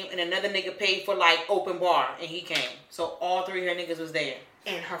he came. And another nigga paid for like open bar, and he came. So all three of her niggas was there.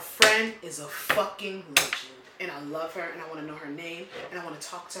 And her friend is a fucking legend, and I love her, and I want to know her name, and I want to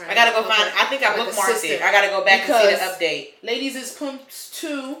talk to her. I gotta go find. I think I bookmarked it. I gotta go back and see the update. Ladies, it's Pumps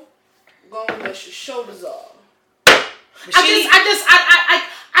 2. Go and let your shoulders off. I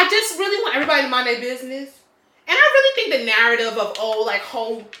just really want everybody to mind their business. And I really think the narrative of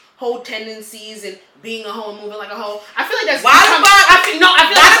whole tendencies and being a hoe and moving like a hoe. I feel like that's why the fuck?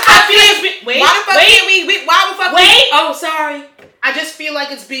 Oh, sorry. I just feel like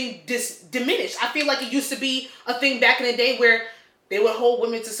it's being diminished. I feel like it used to be a thing back in the day where they would hold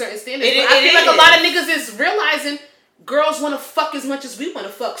women to certain standards. I feel like a lot of niggas is realizing girls want to fuck as much as we want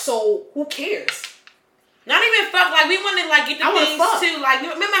to fuck. So who cares? Not even fuck. Like we want to get the things too. Like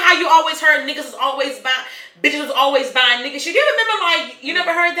remember how you always heard niggas was always buying. Bitches was always buying nigga shit. You remember you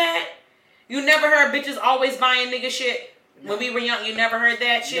never heard that? You never heard bitches always buying nigga shit? No. When we were young, you never heard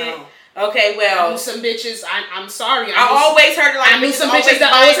that shit? No. Okay, well. I knew some bitches, I'm sorry. I always heard I knew some bitches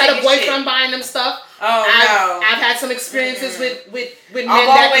that always had a boyfriend buying them stuff. Oh, no. I've had some experiences with men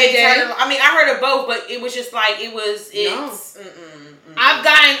back in the day. I heard of both, but it was just like, I've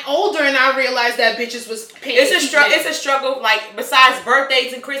gotten older and I realized that bitches was paying. It's a struggle. Like besides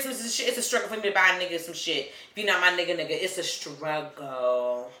birthdays and Christmas and shit, it's a struggle for me to buy a nigga some shit. If you're not my nigga, it's a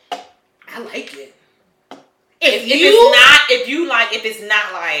struggle. I like it. If it's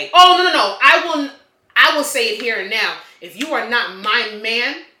not like. Oh no! I will say it here and now. If you are not my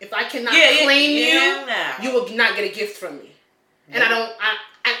man, if I cannot claim you, you will not get a gift from me. And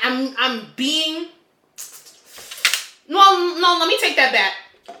I'm being. No, let me take that back.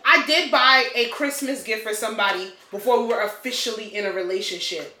 I did buy a Christmas gift for somebody before we were officially in a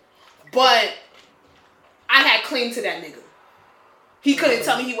relationship. But I had claim to that nigga. He couldn't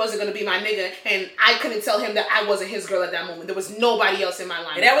tell me he wasn't going to be my nigga, and I couldn't tell him that I wasn't his girl at that moment. There was nobody else in my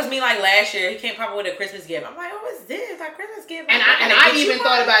life. And that was me like last year. He came pop up with a Christmas gift. I'm like, what's this? Like Christmas gift? And I even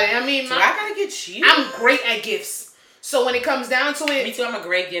thought about it. I mean, so I gotta get you. I'm great at gifts. So when it comes down to it... Me too, I'm a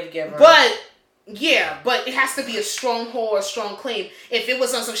great gift giver. But it has to be a strong hold or a strong claim. If it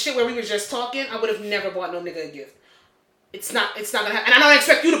was on some shit where we were just talking, I would have never bought no nigga a gift. It's not gonna happen. And I don't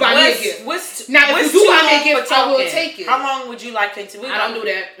expect you to buy me a gift. If you do buy me a gift, I will take it. How long would you like to? I don't do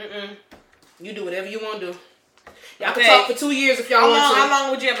that. You do whatever you want to do. Y'all can talk for 2 years if y'all want to. How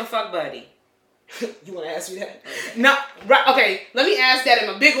long would you have a fuck buddy? You want to ask me that? No. Right. Okay. Let me ask that in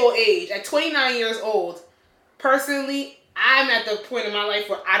a big old age. At 29 years old, personally, I'm at the point in my life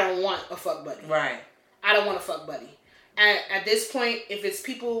where I don't want a fuck buddy. Right. I don't want a fuck buddy. At this point, if it's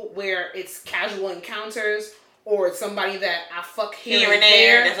people where it's casual encounters or it's somebody that I fuck here and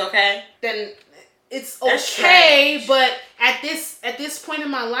there, that's okay. Then it's okay. But at this point in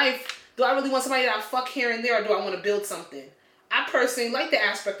my life, do I really want somebody that I fuck here and there, or do I want to build something? I personally like the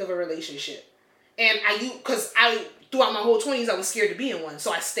aspect of a relationship, and because throughout my whole 20s I was scared to be in one,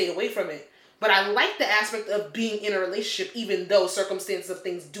 so I stayed away from it. But I like the aspect of being in a relationship, even though circumstances of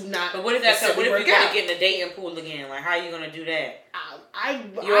things do not. But what if that's what if you're gonna get in the dating pool again? Like, how are you gonna do that?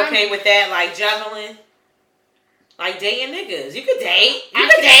 You okay with that? Like juggling. Like dating niggas. You could date.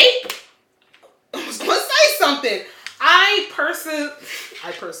 I was going to say something. I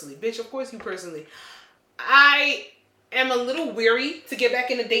personally, bitch, of course you personally. I am a little weary to get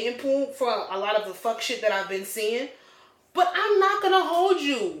back in the dating pool for a lot of the fuck shit that I've been seeing. But I'm not going to hold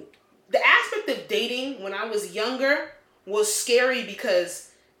you. The aspect of dating when I was younger was scary because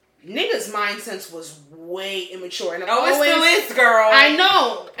niggas' mind sense was way immature. And it still is, girl. I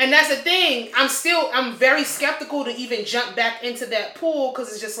know. And that's the thing. I'm very skeptical to even jump back into that pool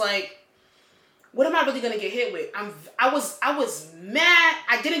because it's just like, what am I really going to get hit with? I was mad.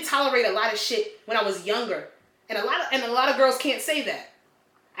 I didn't tolerate a lot of shit when I was younger. And a lot of girls can't say that.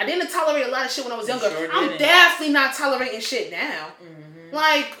 I didn't tolerate a lot of shit when I was younger. I'm definitely not tolerating shit now. Mm-hmm.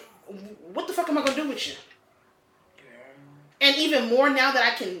 Like, what the fuck am I going to do with you? And even more now that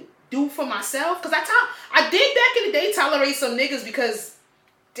I can do for myself. Because I did back in the day tolerate some niggas because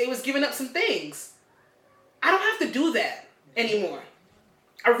they was giving up some things. I don't have to do that anymore.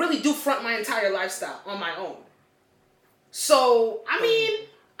 I really do front my entire lifestyle on my own. So, I mean,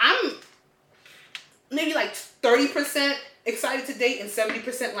 I'm maybe like 30% excited to date and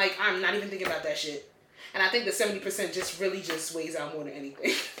 70% like I'm not even thinking about that shit. And I think the 70% just really just weighs out more than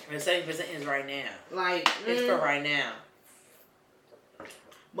anything. And 70% is right now. Like, it's for right now.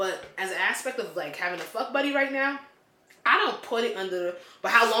 But as an aspect of like having a fuck buddy right now, I don't put it under.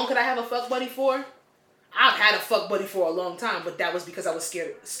 But how long could I have a fuck buddy for? I've had a fuck buddy for a long time, but that was because I was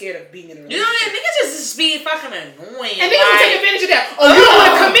scared of being in a relationship. You know what? Niggas just be fucking annoying. And niggas will take advantage of that. Oh, you don't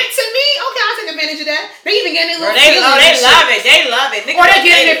want to commit to me? Okay, I'll take advantage of that. They even get in their little feelings. They love it. They love it. Niggas or they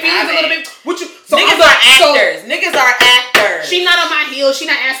get in their feelings a little bit. Niggas are actors. Niggas are actors. She's not on my heels. She's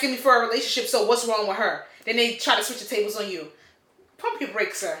not asking me for a relationship, so what's wrong with her? Then they try to switch the tables on you. Pump your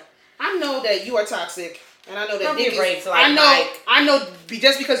brakes, sir. I know that you are toxic, and I know that Pump your brakes, I know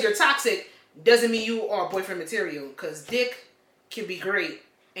just because you're toxic doesn't mean you are boyfriend material. Because dick can be great,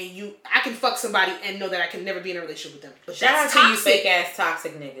 and I can fuck somebody and know that I can never be in a relationship with them. But shout out to you fake ass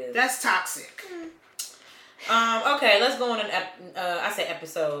toxic niggas. That's toxic. Okay, let's go on I say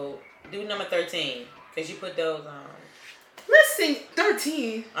episode. Do number 13 because you put those on. Listen,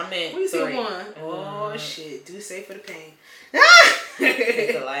 13. I meant what do you say 1? Oh shit! Do save for the pain.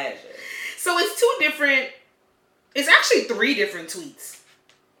 It's the last. So it's 2 different. It's actually 3 different tweets,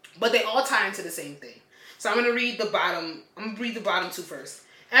 but they all tie into the same thing. So I'm gonna read the bottom. I'm gonna read the bottom 2 first.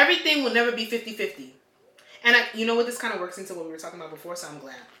 Everything will never be 50-50. And you know what? This kind of works into what we were talking about before, so I'm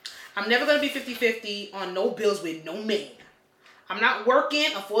glad. I'm never gonna be 50-50 on no bills with no man. I'm not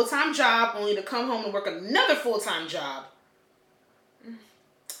working a full-time job only to come home and work another full-time job.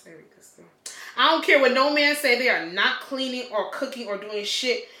 I don't care what no man say. They are not cleaning or cooking or doing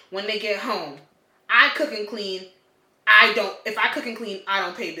shit when they get home. I cook and clean. If I cook and clean, I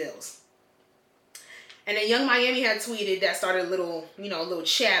don't pay bills. And then Young Miami had tweeted that started a little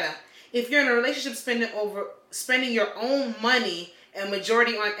chatter. If you're in a relationship spending your own money and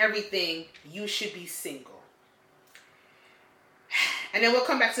majority on everything, you should be single. And then we'll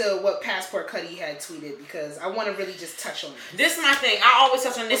come back to what Passport Cuddy had tweeted because I want to really just touch on it. This is my thing. I always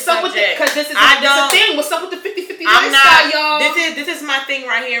touch on this subject. Because this is the thing. What's up with the 50-50 lifestyle, y'all? This is my thing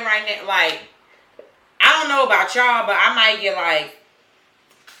right here, right now. Like, I don't know about y'all, but I might get like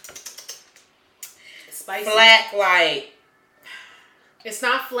spicy. Flack, like. It's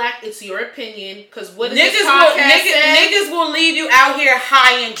not flack, it's your opinion. Because what is niggas will leave you out here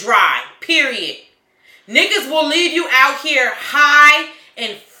high and dry. Period. Niggas will leave you out here high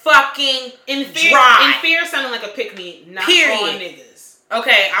and fucking dry. In fear sounding like a pick-me, not period. All niggas.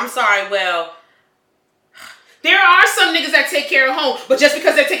 Okay, I'm sorry, well. There are some niggas that take care of home, but just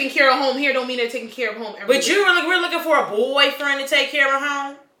because they're taking care of home here don't mean they're taking care of home everywhere. But we're looking for a boyfriend to take care of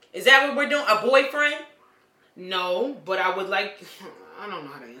home? Is that what we're doing? A boyfriend? No, but I would like... I don't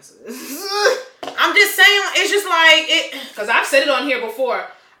know how to answer this. I'm just saying, it's just like it. Because I've said it on here before.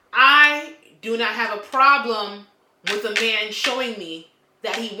 I do not have a problem with a man showing me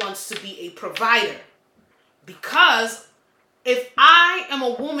that he wants to be a provider. Because if I am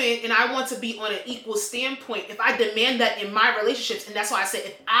a woman and I want to be on an equal standpoint, if I demand that in my relationships, and that's why I say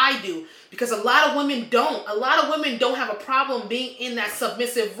if I do, because a lot of women don't. A lot of women don't have a problem being in that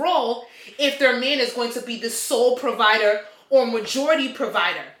submissive role if their man is going to be the sole provider or majority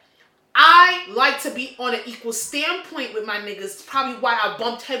provider. I like to be on an equal standpoint with my niggas. It's probably why I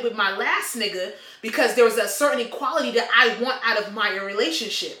bumped head with my last nigga, because there was a certain equality that I want out of my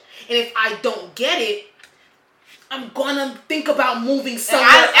relationship. And if I don't get it, I'm gonna think about moving somewhere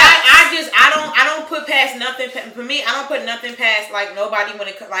else. I don't put past nothing. For me, I don't put nothing past like nobody when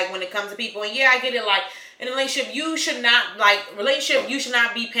it comes to people. And yeah, I get it. Like in a relationship, you should not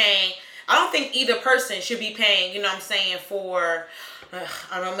be paying. I don't think either person should be paying, you know what I'm saying, for,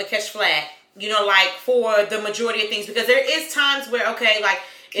 I'm going to catch flack, you know, like, for the majority of things. Because there is times where, okay, like...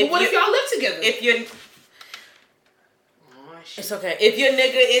 if y'all live together? If you're... It's okay. If your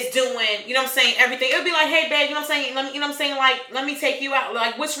nigga is doing, you know what I'm saying, everything, it'll be like, hey, babe, you know what I'm saying, let me take you out.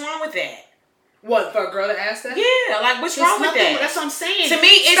 Like, what's wrong with that? What, for a girl to ask that? Yeah, like, what's wrong with that? That's what I'm saying. To me,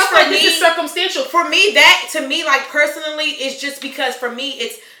 it's stuff like this is circumstantial. For me, like, personally, it's just because for me,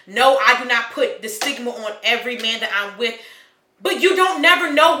 it's... No, I do not put the stigma on every man that I'm with. But you don't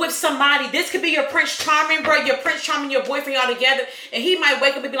never know with somebody. This could be your Prince Charming, bro. Your Prince Charming, your boyfriend, y'all together. And he might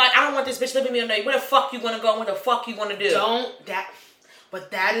wake up and be like, I don't want this bitch living with me. Where the fuck you gonna go? What the fuck you gonna do?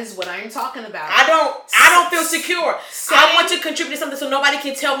 But that is what I'm talking about. I don't feel secure. I want to contribute to something so nobody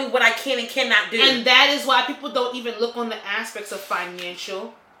can tell me what I can and cannot do. And that is why people don't even look on the aspects of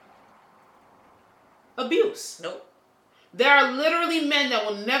financial abuse. Nope. There are literally men that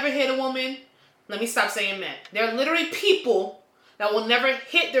will never hit a woman. Let me stop saying men. There are literally people that will never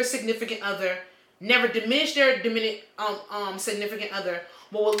hit their significant other, never diminish their significant other,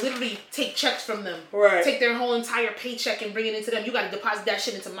 but will literally take checks from them. Right. Take their whole entire paycheck and bring it into them. You got to deposit that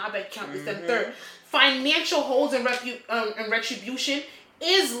shit into my bank account. This, that, and third. Financial holds and retribution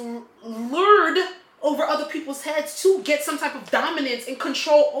is lured over other people's heads to get some type of dominance and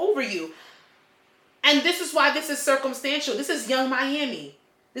control over you. And this is why this is circumstantial. This is Young Miami.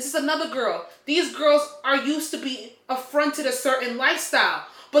 This is another girl. These girls are used to be affronted a certain lifestyle.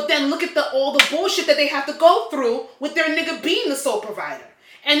 But then look at all the bullshit that they have to go through with their nigga being the sole provider.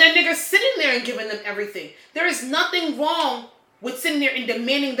 And their nigga sitting there and giving them everything. There is nothing wrong with sitting there and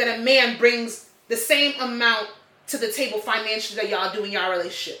demanding that a man brings the same amount to the table financially that y'all do in y'all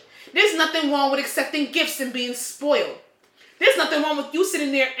relationship. There's nothing wrong with accepting gifts and being spoiled. There's nothing wrong with you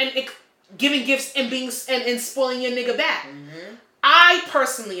sitting there and giving gifts and being and spoiling your nigga back. Mm-hmm. I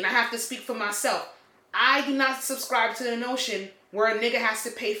personally, and I have to speak for myself, I do not subscribe to the notion where a nigga has to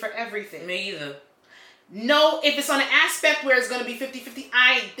pay for everything. Me either. No, if it's on an aspect where it's going to be 50-50,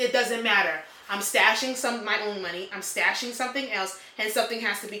 it doesn't matter. I'm stashing my own money. I'm stashing something else, and something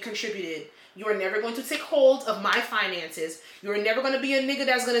has to be contributed. You are never going to take hold of my finances. You are never going to be a nigga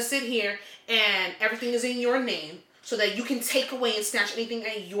that's going to sit here and everything is in your name, so that you can take away and snatch anything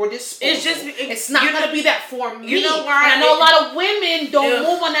at your disposal. It's not going to be that for me. You know why? And I know a lot of women don't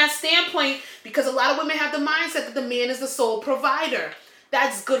move on that standpoint because a lot of women have the mindset that the man is the sole provider.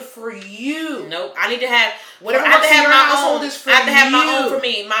 That's good for you. Nope. I need to have whatever works in your household is for you. I have to have my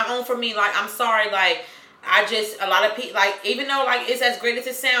own for me. Like, I'm sorry. Like, a lot of people, like, even though, like, it's as great as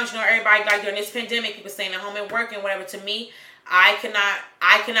it sounds, you know, everybody, like, during this pandemic, people staying at home and working, whatever. To me, I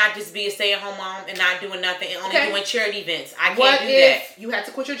cannot just be a stay-at-home mom and not doing nothing and only doing charity events. I can't do that. What if you had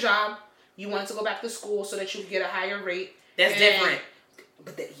to quit your job, you wanted to go back to school so that you could get a higher rate? That's different.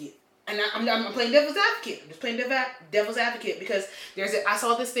 But and I'm playing devil's advocate. I'm just playing devil's advocate because I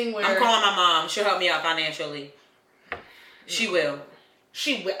saw this thing where... I'm calling my mom. She'll help me out financially. She will.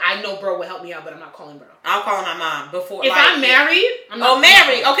 I know bro would help me out, but I'm not calling bro. I'll call my mom before. If I'm married, I'm not. Oh,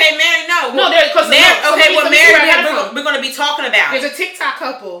 married. Okay, married. No, because married. We're gonna be talking about. There's a TikTok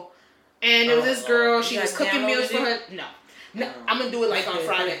couple, and there was this girl. She was cooking meals for her. No, I'm gonna do it like on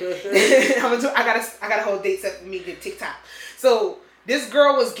Friday. I got a whole date set for me to TikTok. So this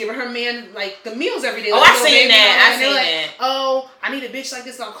girl was giving her man like the meals every day. Oh, I seen that. Oh, I need a bitch like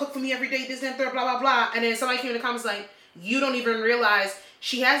this that'll cook for me every day. This and that, blah blah blah. And then somebody came in the comments like, you don't even realize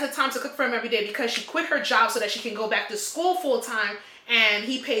she has the time to cook for him every day because she quit her job so that she can go back to school full time, and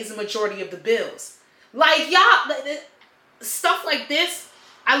he pays the majority of the bills. Like y'all, stuff like this.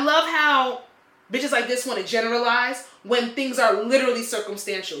 I love how bitches like this want to generalize when things are literally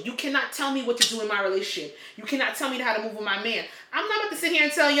circumstantial. You cannot tell me what to do in my relationship. You cannot tell me how to move with my man. I'm not about to sit here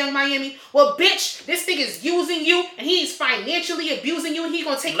and tell Young Miami, well, bitch, this thing is using you and he's financially abusing you and he's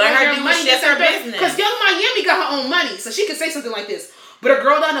going to take all your money. That's her business. Because Young Miami got her own money, so she can say something like this. But a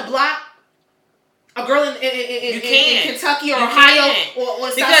girl down the block, a girl in Kentucky or Ohio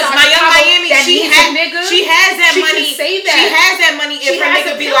or because my Young Miami, she has that money. She can say that. She has that money. If her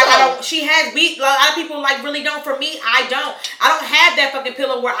nigga be like, a lot of people like really don't. For me, I don't have that fucking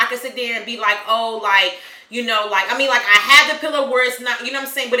pillow where I can sit there and be like, oh, like, you know, like, I mean, like, I have the pillow where it's not, you know what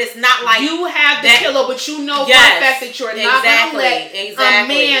I'm saying, but it's not like you have the pillow, but you know for a fact that you're not gonna let a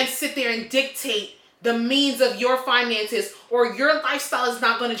man sit there and dictate the means of your finances, or your lifestyle is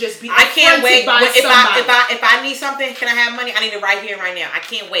not going to just be. I can't wait. If I need something, can I have money? I need it right here, right now. I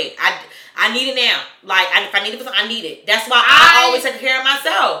can't wait. I need it now. Like, if I need it for something, I need it. That's why I always take care of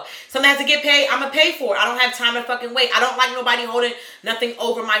myself. Something has to get paid, I'm going to pay for it. I don't have time to fucking wait. I don't like nobody holding nothing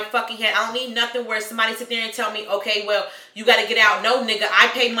over my fucking head. I don't need nothing where somebody sit there and tell me, okay, well, you got to get out. No, nigga, I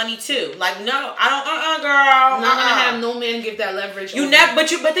pay money too. Like, no, I don't, girl. I'm not going to have no man give that leverage.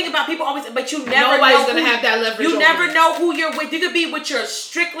 But think about people always, but you never Nobody's going to have that leverage. You never know who you're with. You could be with your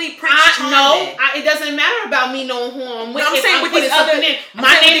strictly Prince Charming. No, it doesn't matter about me knowing who I'm with. No, I'm saying with these other girls.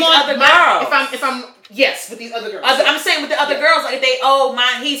 Yes, with these other girls. I'm saying with the other girls, like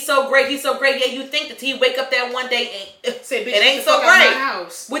he's so great. Yeah, you think that he wake up that one day and say, bitch, it ain't so great.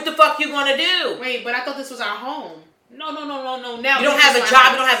 What the fuck you gonna do? Wait, but I thought this was our home. No. Now you don't have a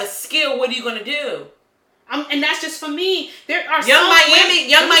job. You don't have a skill. What are you gonna do? And that's just for me. There are Young Miami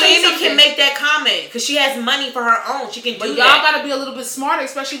can make that comment because she has money for her own. She can do that. Y'all gotta be a little bit smarter,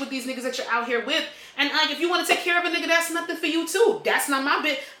 especially with these niggas that you're out here with. And like, if you want to take care of a nigga, that's nothing for you too. That's not my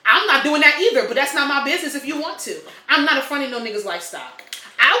bit. I'm not doing that either, but that's not my business if you want to. I'm not a friend of no nigga's lifestyle.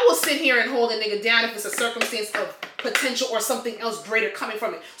 I will sit here and hold a nigga down if it's a circumstance of potential or something else greater coming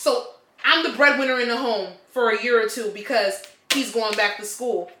from it. So I'm the breadwinner in the home for a year or two because he's going back to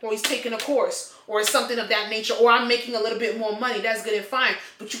school or he's taking a course or something of that nature, or I'm making a little bit more money. That's good and fine,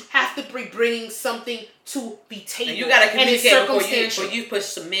 but you have to be bringing something to the table. And you gotta communicate before you push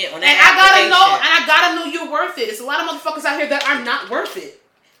submit on that. And I gotta know you're worth it. It's a lot of motherfuckers out here that are not worth it.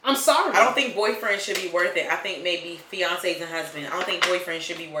 I'm sorry. I don't think boyfriends should be worth it. I think maybe fiancés and husbands. I don't think boyfriends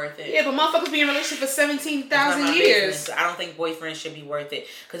should be worth it. Yeah, but motherfuckers be in a relationship for 17,000 years. I don't think boyfriends should be worth it.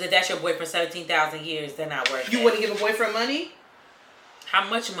 Because if that's your boyfriend 17,000 years, they're not worth it. You wouldn't give a boyfriend money? How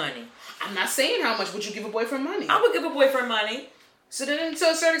much money? I'm not saying how much. Would you give a boyfriend money? I would give a boyfriend money. So then, to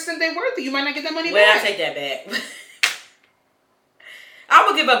a certain extent, they're worth it. You might not get that money back. Well, I take that back. I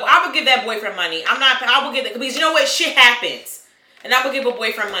would give that boyfriend money. I would give it because you know what? Shit happens. And I would give a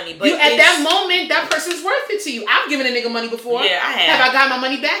boyfriend money. But at that moment, that person's worth it to you. I've given a nigga money before. Yeah, I have. Have I got my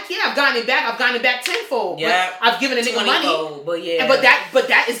money back? Yeah, I've gotten it back. I've gotten it back tenfold. Yeah. I've given a nigga money. But yeah. But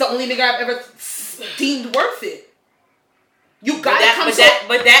that is the only nigga I've ever deemed worth it. You got to come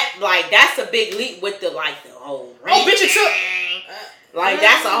that's a big leap with the whole ring. Oh, bitch, it took.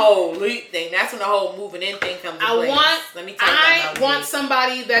 That's a whole leap thing. That's when the whole moving in thing comes into place. I want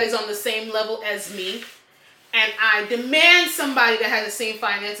somebody that is on the same level as me. And I demand somebody that has the same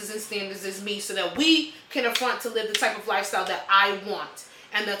finances and standards as me so that we can affront to live the type of lifestyle that I want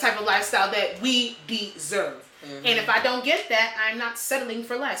and the type of lifestyle that we deserve. Mm-hmm. And if I don't get that, I'm not settling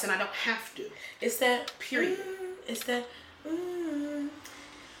for less and I don't have to. It's that period. It's that.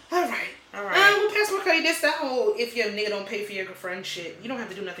 All right. We'll pass my credit. This that whole if your nigga don't pay for your girlfriend shit. You don't have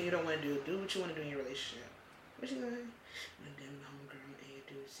to do nothing you don't want to do. Do what you want to do in your relationship. What you going?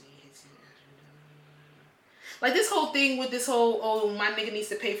 Like this whole thing with this whole my nigga needs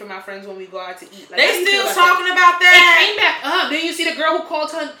to pay for my friends when we go out to eat. Like, they still talking about that. It came back up. Then you see the girl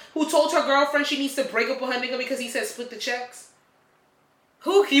who told her girlfriend she needs to break up with her nigga because he said split the checks.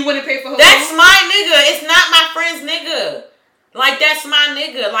 Who you wouldn't pay for her? That's my nigga. It's not my friend's nigga. Like, that's my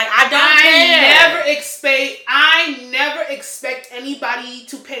nigga. Like, I don't care. I never expect anybody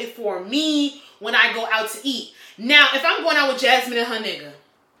to pay for me when I go out to eat. Now, if I'm going out with Jasmine and her nigga,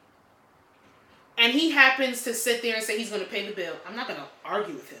 and he happens to sit there and say he's going to pay the bill, I'm not going to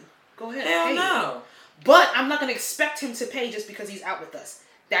argue with him. Go ahead. Hell no. Him. But I'm not going to expect him to pay just because he's out with us.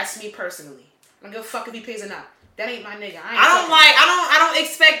 That's me personally. I don't give a fuck if he pays or not. That ain't my nigga. I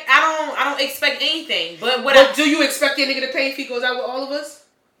don't expect anything. But do you expect your nigga to pay if he goes out with all of us?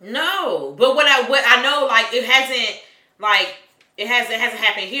 No. But what I know, like, it hasn't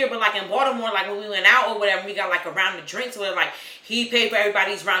happened here, but like in Baltimore, like when we went out or whatever, we got like a round of drinks where like he paid for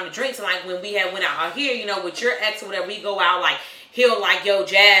everybody's round of drinks, and like when we went out here, you know, with your ex or whatever, we go out, like he'll like, yo,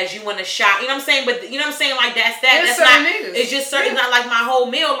 Jazz, you want a shot? You know what I'm saying? But you know what I'm saying? Like that's not. Niggas. It's just certain, not like my whole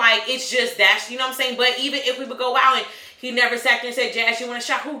meal. Like it's just that. You know what I'm saying? But even if we would go out and he never sat there and said, Jazz, you want a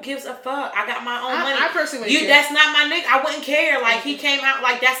shot? Who gives a fuck? I got my own money. I personally care. That's not my nigga. I wouldn't care. Like he came out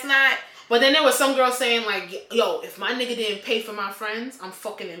like that's not. But then there was some girl saying like, yo, if my nigga didn't pay for my friends, I'm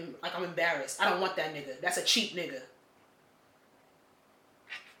I'm embarrassed. I don't want that nigga. That's a cheap nigga.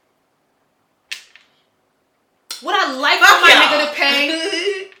 Would I like for my nigga to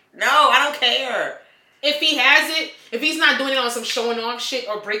pay? No, I don't care. If he has it, if he's not doing it on some showing off shit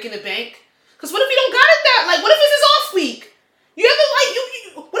or breaking the bank. Because what if he don't got it that? Like, what if it's his off week? You ever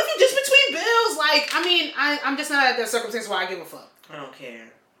like, what if you just between bills? Like, I mean, I'm just not at that circumstance where I give a fuck. I don't care.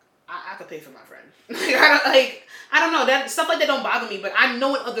 I could pay for my friend. I don't know. That stuff like that don't bother me, but I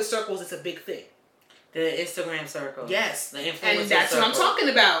know in other circles it's a big thing. The Instagram circle. Yes. The influencer and that's circle. What I'm talking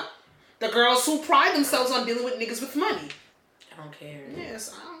about. The girls who pride themselves on dealing with niggas with money. I don't care. Yes,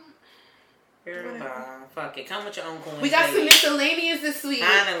 fuck it. Come with your own coins. We got some miscellaneous this week.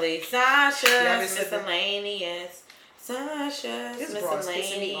 Finally. Sasha's miscellaneous. Sasha's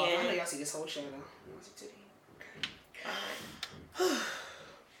miscellaneous. I know y'all see this whole show though.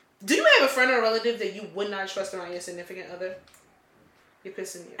 Do you have a friend or relative that you would not trust around your significant other? You're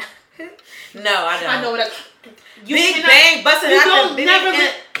pissing me off. No, I don't. I know what Big Bang busting out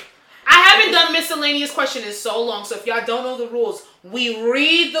the I haven't done miscellaneous question in so long, so if y'all don't know the rules, we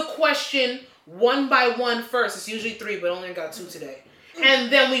read the question one by one first. It's usually 3, but only got 2 today.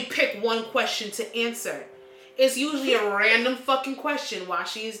 And then we pick one question to answer. It's usually a random fucking question while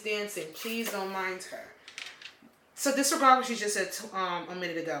she's dancing. Please don't mind her. So disregard what she just said a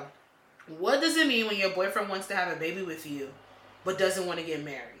minute ago. What does it mean when your boyfriend wants to have a baby with you, but doesn't want to get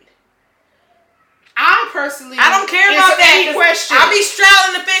married? I don't care about that question. I'll be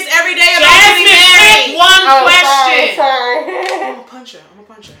straddling the fence every day about getting married. One question. I'm gonna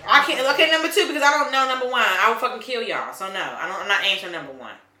punch her. I can't. Okay, number 2 because I don't know number 1. I will fucking kill y'all. So no, I'm not answering number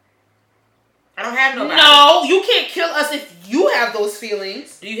 1. I don't have nobody. No, you can't kill us if you have those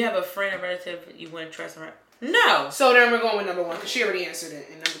feelings. Do you have a friend or relative you wouldn't trust around? No. So then we're going with number 1 because she already answered it,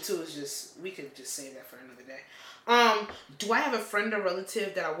 and number 2 is just we could just save that for another day. Do I have a friend or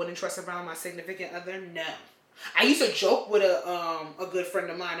relative that I wouldn't trust around my significant other? No. I used to joke with a good friend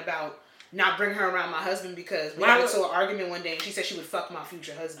of mine about not bringing her around my husband because we got into an argument one day and she said she would fuck my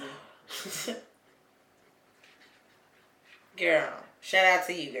future husband. Girl, shout out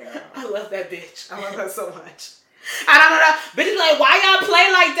to you, girl. I love that bitch. I love her so much. I don't know. Bitches like, why y'all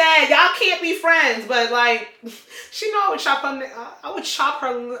play like that? Y'all can't be friends. But like, she know I would chop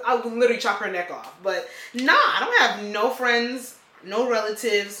her. I would literally chop her neck off. But nah, I don't have no friends, no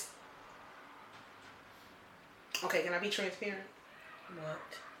relatives. Okay, can I be transparent? What?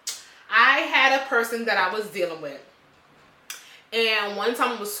 I had a person that I was dealing with, and one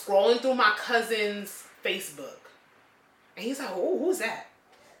time I was scrolling through my cousin's Facebook, and he's like, "Oh, who's that?"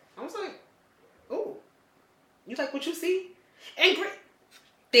 I was like, "Oh." You like what you see? And great,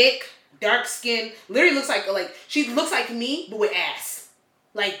 thick, dark skin. Literally looks like she looks like me, but with ass.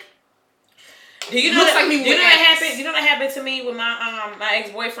 Like, do you know that? You know that happened to me with my my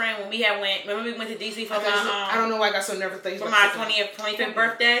ex-boyfriend when we went. Remember we went to DC for I don't know why I got so nervous. For my 25th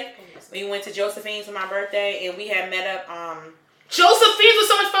birthday. We went to Josephine's for my birthday, and we had met up. Josephine's was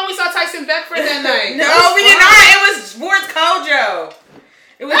so much fun. We saw Tyson Beckford that night. No, we did not. It was Sports Kojo.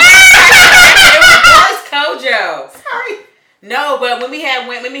 It was Boris Kojo. Sorry. No, but when we had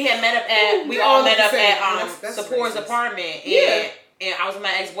met up at Sephor's apartment, and I was with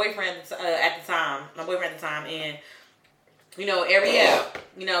my ex-boyfriend at the time, and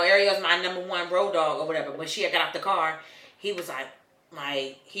Ariel's my number 1 road dog or whatever. When she had got out the car, he was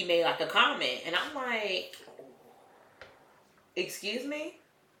he made like a comment, and I'm like, excuse me,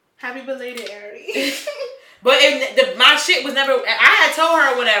 happy belated Ari. But my shit was never. I had told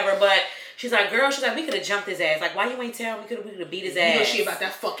her whatever, but She's like, girl, we could have jumped his ass. Like, why you ain't tell me? We could have beat his ass. You know she about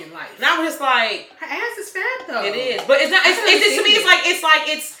that fucking life. And I was just like, her ass is fat though. It is, but it's not. It's to me. It's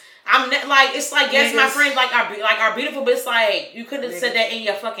like yes, my friends are beautiful, but it's like you could have said that in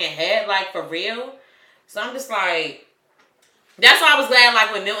your fucking head, like for real. So I'm just like, that's why I was glad,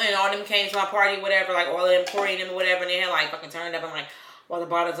 like when Milton and all them came to my party, whatever, like all of them, Corey and them, whatever, and they had like fucking turned up and like all the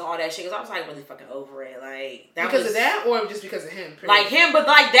bottles and all that shit. Cause I was like really fucking over it, like that because of that, or just because of him. Like him, but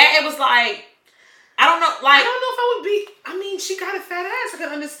like that, it was like. I don't know, like... I don't know if I would be... I mean, she got a fat ass. I can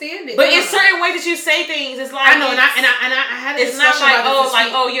understand it. But it's certain ways that you say things. It's like... I know, and I had a it's not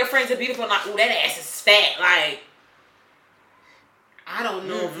like, your friends are beautiful. And like, oh, that ass is fat. Like... I don't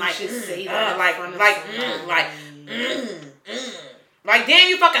know if like, you should say that. Like, damn,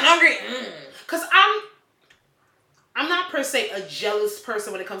 you fucking hungry? Because I'm not per se a jealous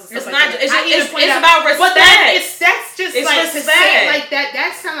person when it comes to stuff like that. It's about respect. But that's just it's like respect. To say it like that.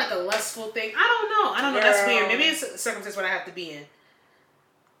 That sounds like a lustful thing. I don't know. Girl. That's weird. Maybe it's a circumstance what I have to be in.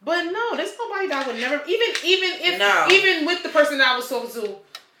 But no, there's nobody that I would never even with the person that I was talking to,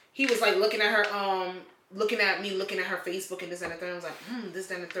 he was like looking at her looking at me, looking at her Facebook and this and the third. I was like, this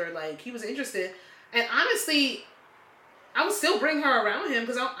and the third. Like he was interested, and honestly, I would still bring her around him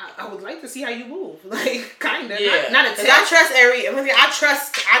because I would like to see how you move, like kind of. Yeah. Not a test.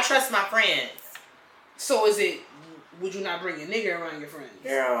 I trust my friends. So is it? Would you not bring a nigga around your friends?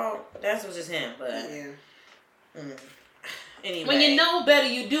 Girl, that's just him. But yeah. Anyway, when you know better,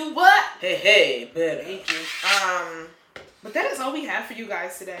 you do what? Hey, better. Thank you. But that is all we have for you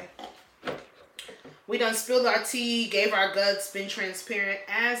guys today. We done spilled our tea, gave our guts, been transparent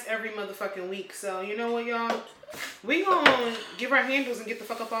as every motherfucking week. So you know what, y'all? We gonna give our handles and get the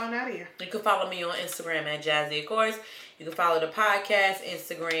fuck up on out of here. You can follow me on Instagram at Jazzy, of course. You can follow the podcast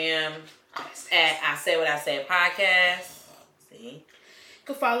Instagram at I Say What I Said podcast. See? You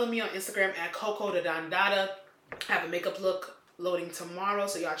can follow me on Instagram at Coco the Dondada. I have a makeup look loading tomorrow,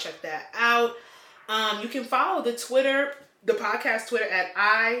 so y'all check that out. You can follow the podcast Twitter at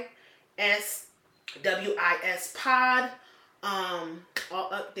ISWIS Pod. All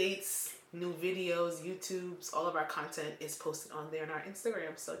updates, new videos, YouTubes, all of our content is posted on there on our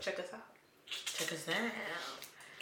Instagram. So check us out. Check us out.